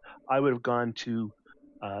stabbed, I would have gone to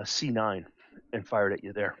C9 and fired at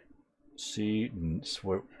you there.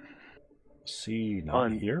 C9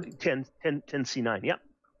 on here? 10 C9, yeah.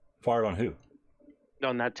 Fired on who?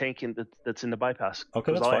 On that tank that's in the bypass.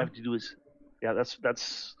 Okay, that's all fine. I have to do is, yeah,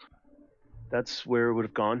 that's where it would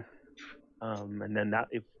have gone. And then that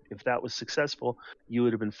if that was successful, you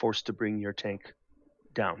would have been forced to bring your tank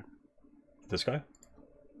down. This guy?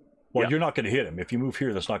 Well, you're not going to hit him. If you move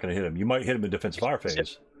here, that's not going to hit him. You might hit him in defensive fire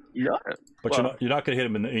phase. Yeah. But you're not going to hit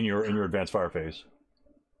him in your advanced fire phase.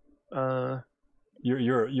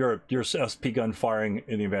 Your SP gun firing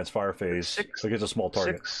in the advanced fire phase against a small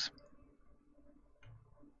target. 6,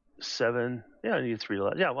 7. Yeah, I need 3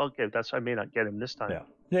 left. Yeah, well, okay, I may not get him this time.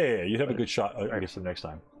 Yeah. You'd have a good shot, I guess, the next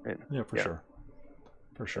time. Right. Yeah, for sure.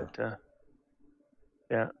 But,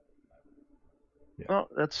 yeah. Well,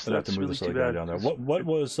 that's really too bad. Down there. What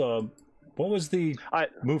was the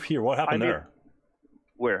move here? What happened there?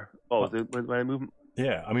 Where? Oh, when I moved.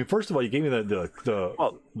 Yeah, I mean, first of all, you gave me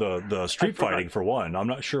the street fighting for one. I'm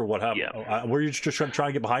not sure what happened. Yeah. Were you just trying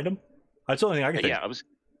to get behind him? That's the only thing I can think. I was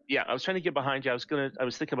trying to get behind you. I was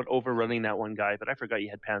thinking about overrunning that one guy, but I forgot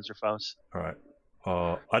you had Panzerfaust. All right.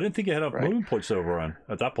 I didn't think you had enough movement points to overrun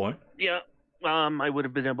at that point. Yeah. I would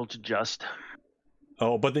have been able to just.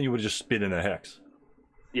 Oh, but then you would have just spin in a hex.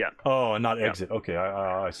 Yeah. Oh, and not exit. Yeah. Okay,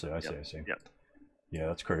 I see. Yeah. Yeah,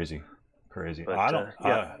 that's crazy. But, I don't.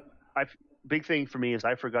 Big thing for me is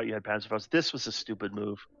I forgot you had Panzerfaust. This was a stupid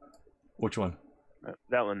move. Which one?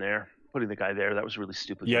 That one there. Putting the guy there. That was really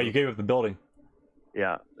stupid. Yeah, move. you gave up the building.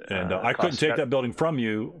 Yeah. And I couldn't take that building from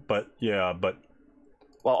you, but.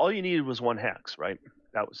 Well, all you needed was 1 hex, right?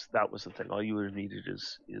 That was the thing. All you would have needed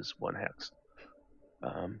is 1 hex,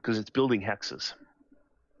 because it's building hexes.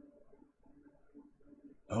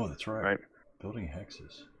 Oh, that's right. Right. Building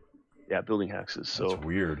hexes. Yeah, building hexes. So that's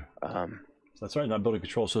weird. That's right, not building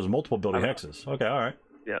control. So there's multiple building hexes. Okay, all right.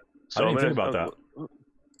 Yeah. So I didn't think about that.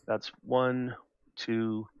 That's 1,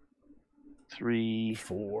 2, 3,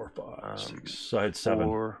 4, 5, 6. So I had 7.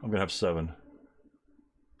 4, I'm gonna have 7.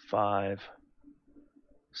 5,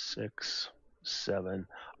 6, 7.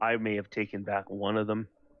 I may have taken back one of them.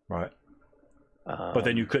 Right. But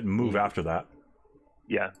then you couldn't move after that.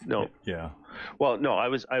 Yeah. No. Yeah. Well, no.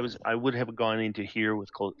 I would have gone into here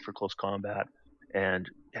for close combat, and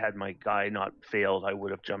had my guy not failed, I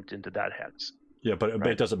would have jumped into that hex. Yeah, but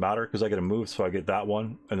it doesn't matter because I get a move, so I get that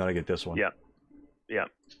one, and then I get this one. Yeah. Yeah.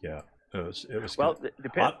 Yeah. It was. Well, it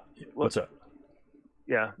depends. What's that?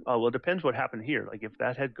 Yeah. Well, it depends what happened here. Like if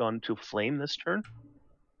that had gone to flame this turn.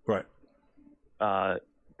 Right.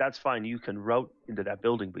 That's fine. You can route into that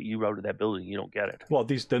building, but you routed that building, you don't get it. Well,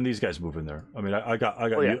 these guys move in there. I mean, I got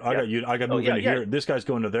moved into here. This guy's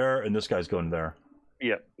going to there, and this guy's going to there.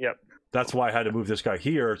 Yeah. Yeah. That's why I had to move this guy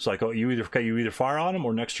here. It's like, oh, you either fire on him,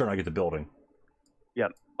 or next turn I get the building. Yeah.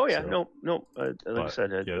 Oh yeah. So, no. Like I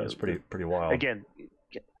said, yeah, that's pretty wild. Again.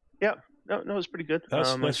 Yeah. No, it's pretty good.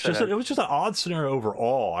 It was just an odd scenario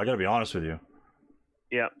overall. I got to be honest with you.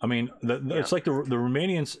 Yeah. I mean, it's like the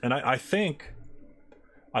Romanians, and I think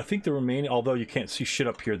the Romanian, although you can't see shit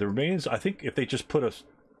up here, the Romanians, I think if they just put us,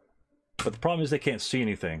 but the problem is they can't see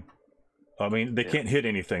anything. I mean, they can't hit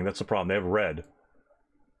anything. That's the problem. They have red.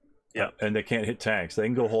 Yeah. And they can't hit tanks. They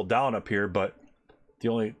can go hold down up here, but the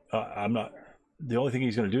only thing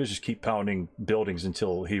he's going to do is just keep pounding buildings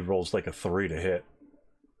until he rolls like a 3 to hit.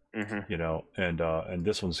 Mm-hmm. You know, and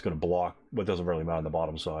this one's going to block, but it doesn't really matter on the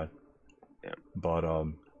bottom side. Yeah. But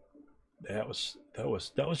that was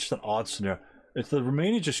just an odd scenario. It's the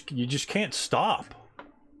Romania you just can't stop.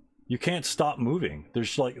 You can't stop moving.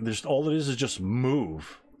 There's all it is just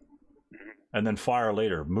move, and then fire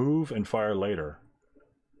later. Move and fire later.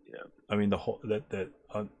 Yeah. I mean the whole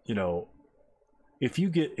you know, if you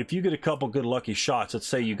get a couple good lucky shots, let's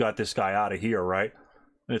say you got this guy out of here, right?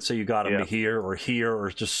 Let's say you got him to here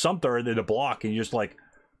or just something in a block, and you just like,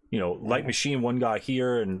 you know, light machine one guy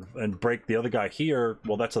here and break the other guy here.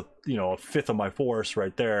 Well, that's a fifth of my force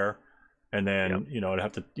right there. And then, you know, I'd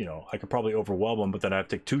have to, you know, I could probably overwhelm them, but then I have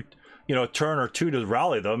to take a turn or two to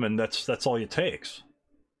rally them, and that's all it takes.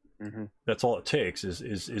 Mm-hmm. That's all it takes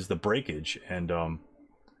is the breakage, and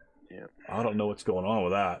I don't know what's going on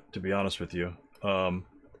with that, to be honest with you. You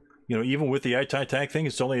know, even with the anti-tank thing,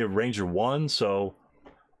 it's only a Ranger 1, so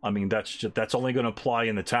I mean that's only going to apply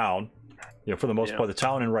in the town. You know, for the most part, the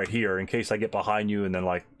town and right here, in case I get behind you, and then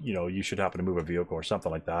like, you know, you should happen to move a vehicle or something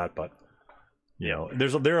like that, but. You know,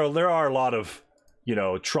 there are a lot of, you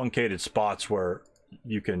know, truncated spots where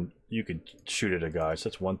you can shoot at a guy. So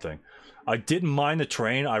that's one thing. I didn't mind the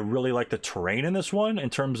terrain. I really like the terrain in this one in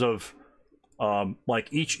terms of,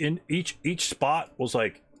 like each spot was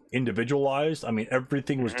like individualized. I mean,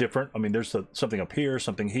 everything was different. I mean, there's something up here,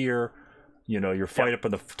 something here. You know, your fight up in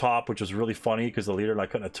the top, which was really funny because the leader like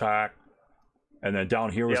couldn't attack. And then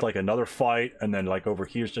down here was like another fight, and then like over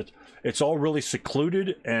here's just it's all really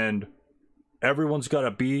secluded and. Everyone's got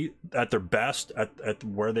to be at their best at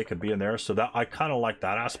where they could be in there, so that I kind of like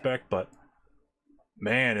that aspect. But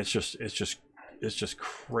man, it's just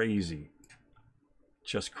crazy,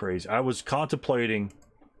 just crazy. I was contemplating.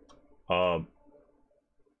 I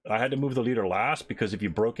had to move the leader last because if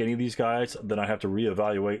you broke any of these guys, then I have to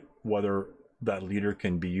reevaluate whether that leader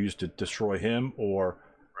can be used to destroy him or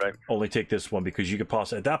only take this one, because you could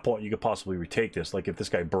possibly at that point you could possibly retake this. Like if this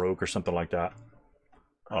guy broke or something like that.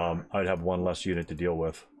 I'd have one less unit to deal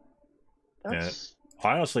with. And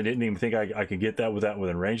I honestly didn't even think I could get that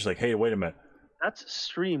within range. Like, hey, wait a minute. That's a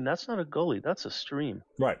stream. That's not a gully. That's a stream.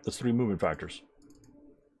 Right. That's 3 movement factors.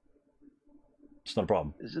 It's not a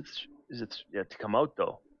problem. Is it to come out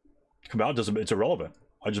though? To come out doesn't. It's irrelevant.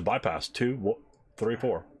 I just bypassed 2, 3,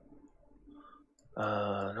 4.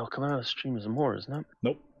 No, coming out of the stream is more, isn't it?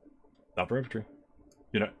 Nope. Not for infantry.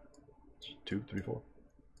 You know, 2, 3, 4.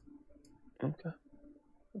 Okay.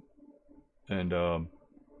 And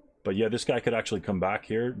but yeah, this guy could actually come back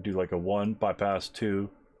here, do like a 1, bypass 2,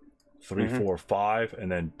 3, 4, 5,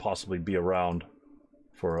 and then possibly be around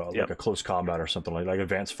for like a close combat or something like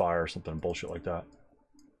advanced fire or something bullshit like that.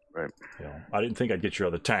 Right. You know, I didn't think I'd get your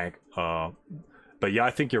other tank, but yeah,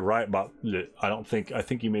 I think you're right about it. I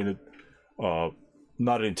think you made it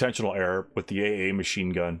not an intentional error with the AA machine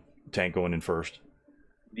gun tank going in first.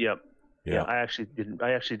 Yep. Yeah, I actually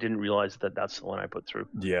didn't realize that that's the one I put through.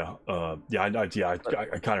 Yeah, I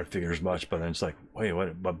kind of figured as much, but then it's like, wait,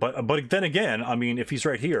 but then again, I mean, if he's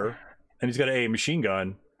right here and he's got a machine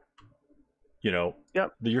gun, you know,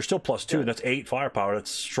 you're still +2, and that's 8 firepower.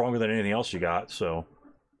 That's stronger than anything else you got. So,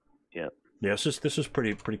 yeah, this is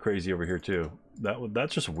pretty crazy over here too.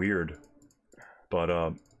 That's just weird,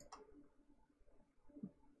 but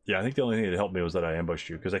yeah, I think the only thing that helped me was that I ambushed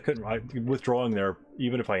you, because withdrawing there,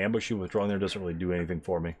 even if I ambush you, withdrawing there doesn't really do anything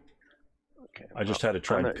for me. Okay. I just had to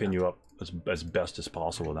try and pin you up as best as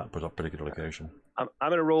possible in that particular location. I'm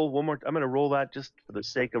gonna roll one more. I'm gonna roll that just for the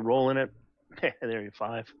sake of rolling it. There you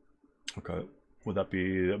 5. Okay. Would that'd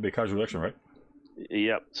be a casual action, right?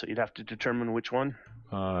 Yep. So you'd have to determine which one.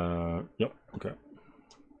 Yep. Okay.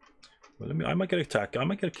 Well, I might get an attack. I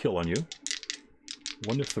might get a kill on you.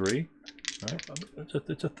 1 to 3. All right.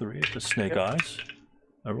 It's a 3. It's a snake eyes.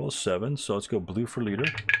 I roll a 7, so let's go blue for leader.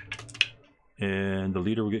 And the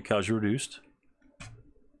leader will get casual reduced.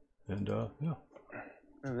 And yeah.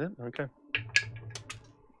 Okay.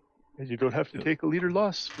 And you don't have to take a leader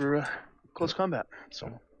loss for close combat.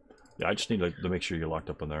 So. Yeah, I just need to make sure you're locked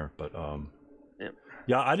up in there. But Yep.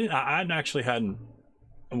 yeah, I hadn't.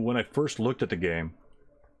 When I first looked at the game,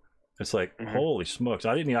 it's like holy smokes!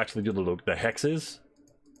 I didn't actually do the hexes.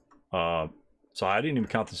 So I didn't even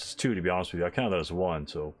count this as 2, to be honest with you. I counted that as 1.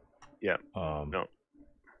 So yeah. No.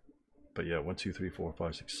 But yeah, 1, 2, 3, 4,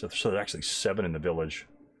 5, 6, 7. So there's actually 7 in the village.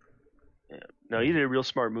 Yeah. No, you did a real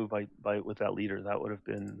smart move by with that leader. That would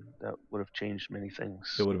have changed many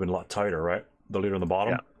things. It would have been a lot tighter, right? The leader on the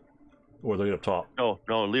bottom, or the leader up top. No,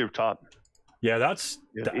 leader up top. Yeah, that's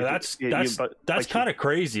kind of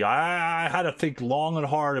crazy. I had to think long and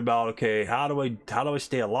hard about, okay, how do I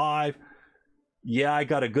stay alive? Yeah, I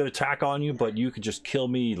got a good attack on you, but you could just kill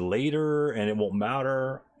me later and it won't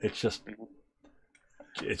matter. It's just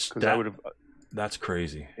that's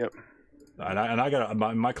crazy. Yep. And I got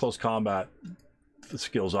my close combat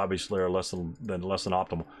skills obviously are less than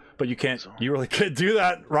optimal. But you really can't do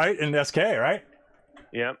that, right, in SK, right?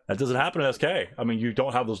 Yeah. That doesn't happen in SK. I mean, you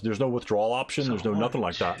don't have those. There's no withdrawal option. There's no nothing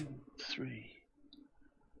like that. 2, 3.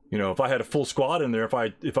 You know, if I had a full squad in there, if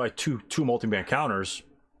I had two multi-man counters,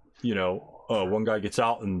 you know, one guy gets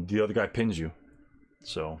out and the other guy pins you.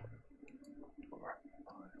 So,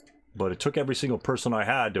 but it took every single person I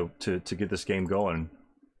had to get this game going.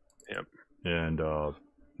 Yep. And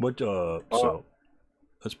so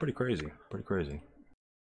that's pretty crazy. Pretty crazy.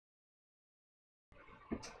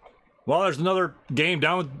 Well, there's another game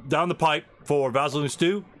down the pipe for VASLing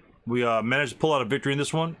Stew. We managed to pull out a victory in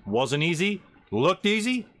this one. Wasn't easy. Looked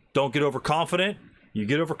easy. Don't get overconfident. You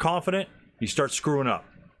get overconfident, you start screwing up.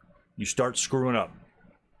 You start screwing up.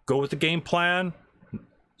 Go with the game plan.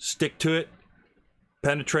 Stick to it.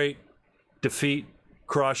 Penetrate. Defeat.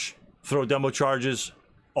 Crush. Throw demo charges.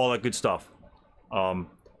 All that good stuff.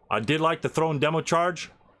 I did like the throw and demo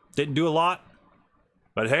charge. Didn't do a lot.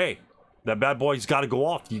 But hey, that bad boy's got to go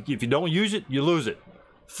off. If you don't use it, you lose it.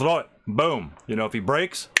 Throw it. Boom. You know, if he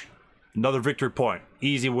breaks, another victory point.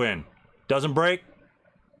 Easy win. Doesn't break,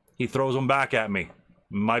 he throws them back at me.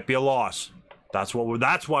 Might be a loss. That's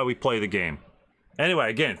why we play the game. Anyway,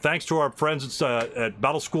 again, thanks to our friends at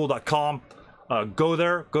Battleschool.com. Go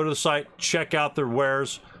there, go to the site, check out their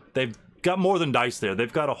wares. They've got more than dice there.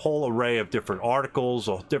 They've got a whole array of different articles.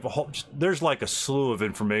 There's like a slew of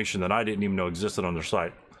information that I didn't even know existed on their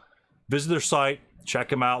site. Visit their site, check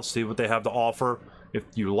them out, see what they have to offer. If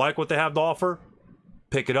you like what they have to offer,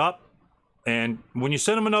 pick it up. And when you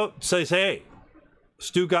send them a note, say, hey,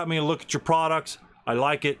 Stu got me a look at your products. I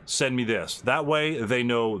like it. Send me this. That way they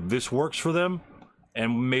know this works for them.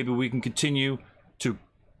 And maybe we can continue to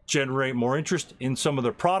generate more interest in some of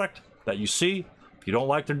their product that you see. If you don't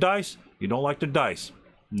like their dice, you don't like their dice.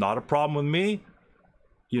 Not a problem with me.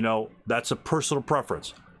 You know, that's a personal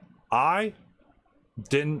preference. I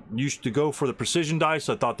didn't used to go for the precision dice.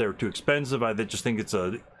 I thought they were too expensive. I just think it's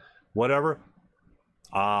a whatever.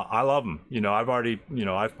 I love them. You know,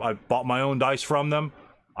 I've bought my own dice from them.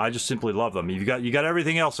 I just simply love them. You got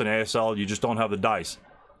everything else in ASL. You just don't have the dice.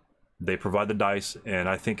 They provide the dice, and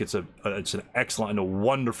I think it's an excellent and a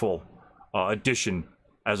wonderful addition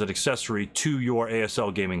as an accessory to your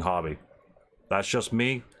ASL gaming hobby. That's just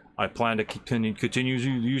me. I plan to continue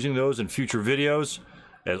using those in future videos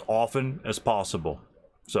as often as possible.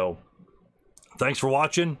 So, thanks for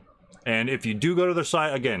watching. And if you do go to their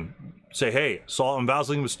site, again, say, hey, saw it on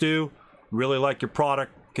VASLing with Stu, really like your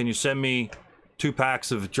product. Can you send me 2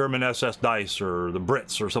 packs of German SS dice or the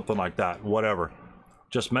Brits or something like that, whatever.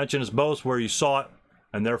 Just mention us both where you saw it,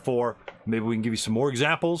 and therefore, maybe we can give you some more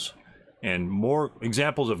examples and more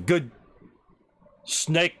examples of good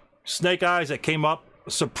snake eyes that came up.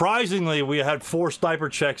 Surprisingly, we had 4 sniper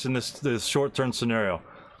checks in this short-term scenario.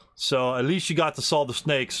 So at least you got to solve the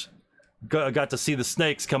snakes. Got to see the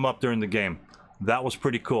snakes come up during the game. That was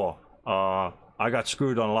pretty cool. I got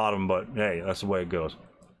screwed on a lot of them, but hey, that's the way it goes.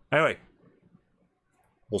 Anyway,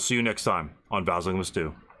 we'll see you next time on VASLing with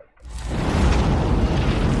Stu.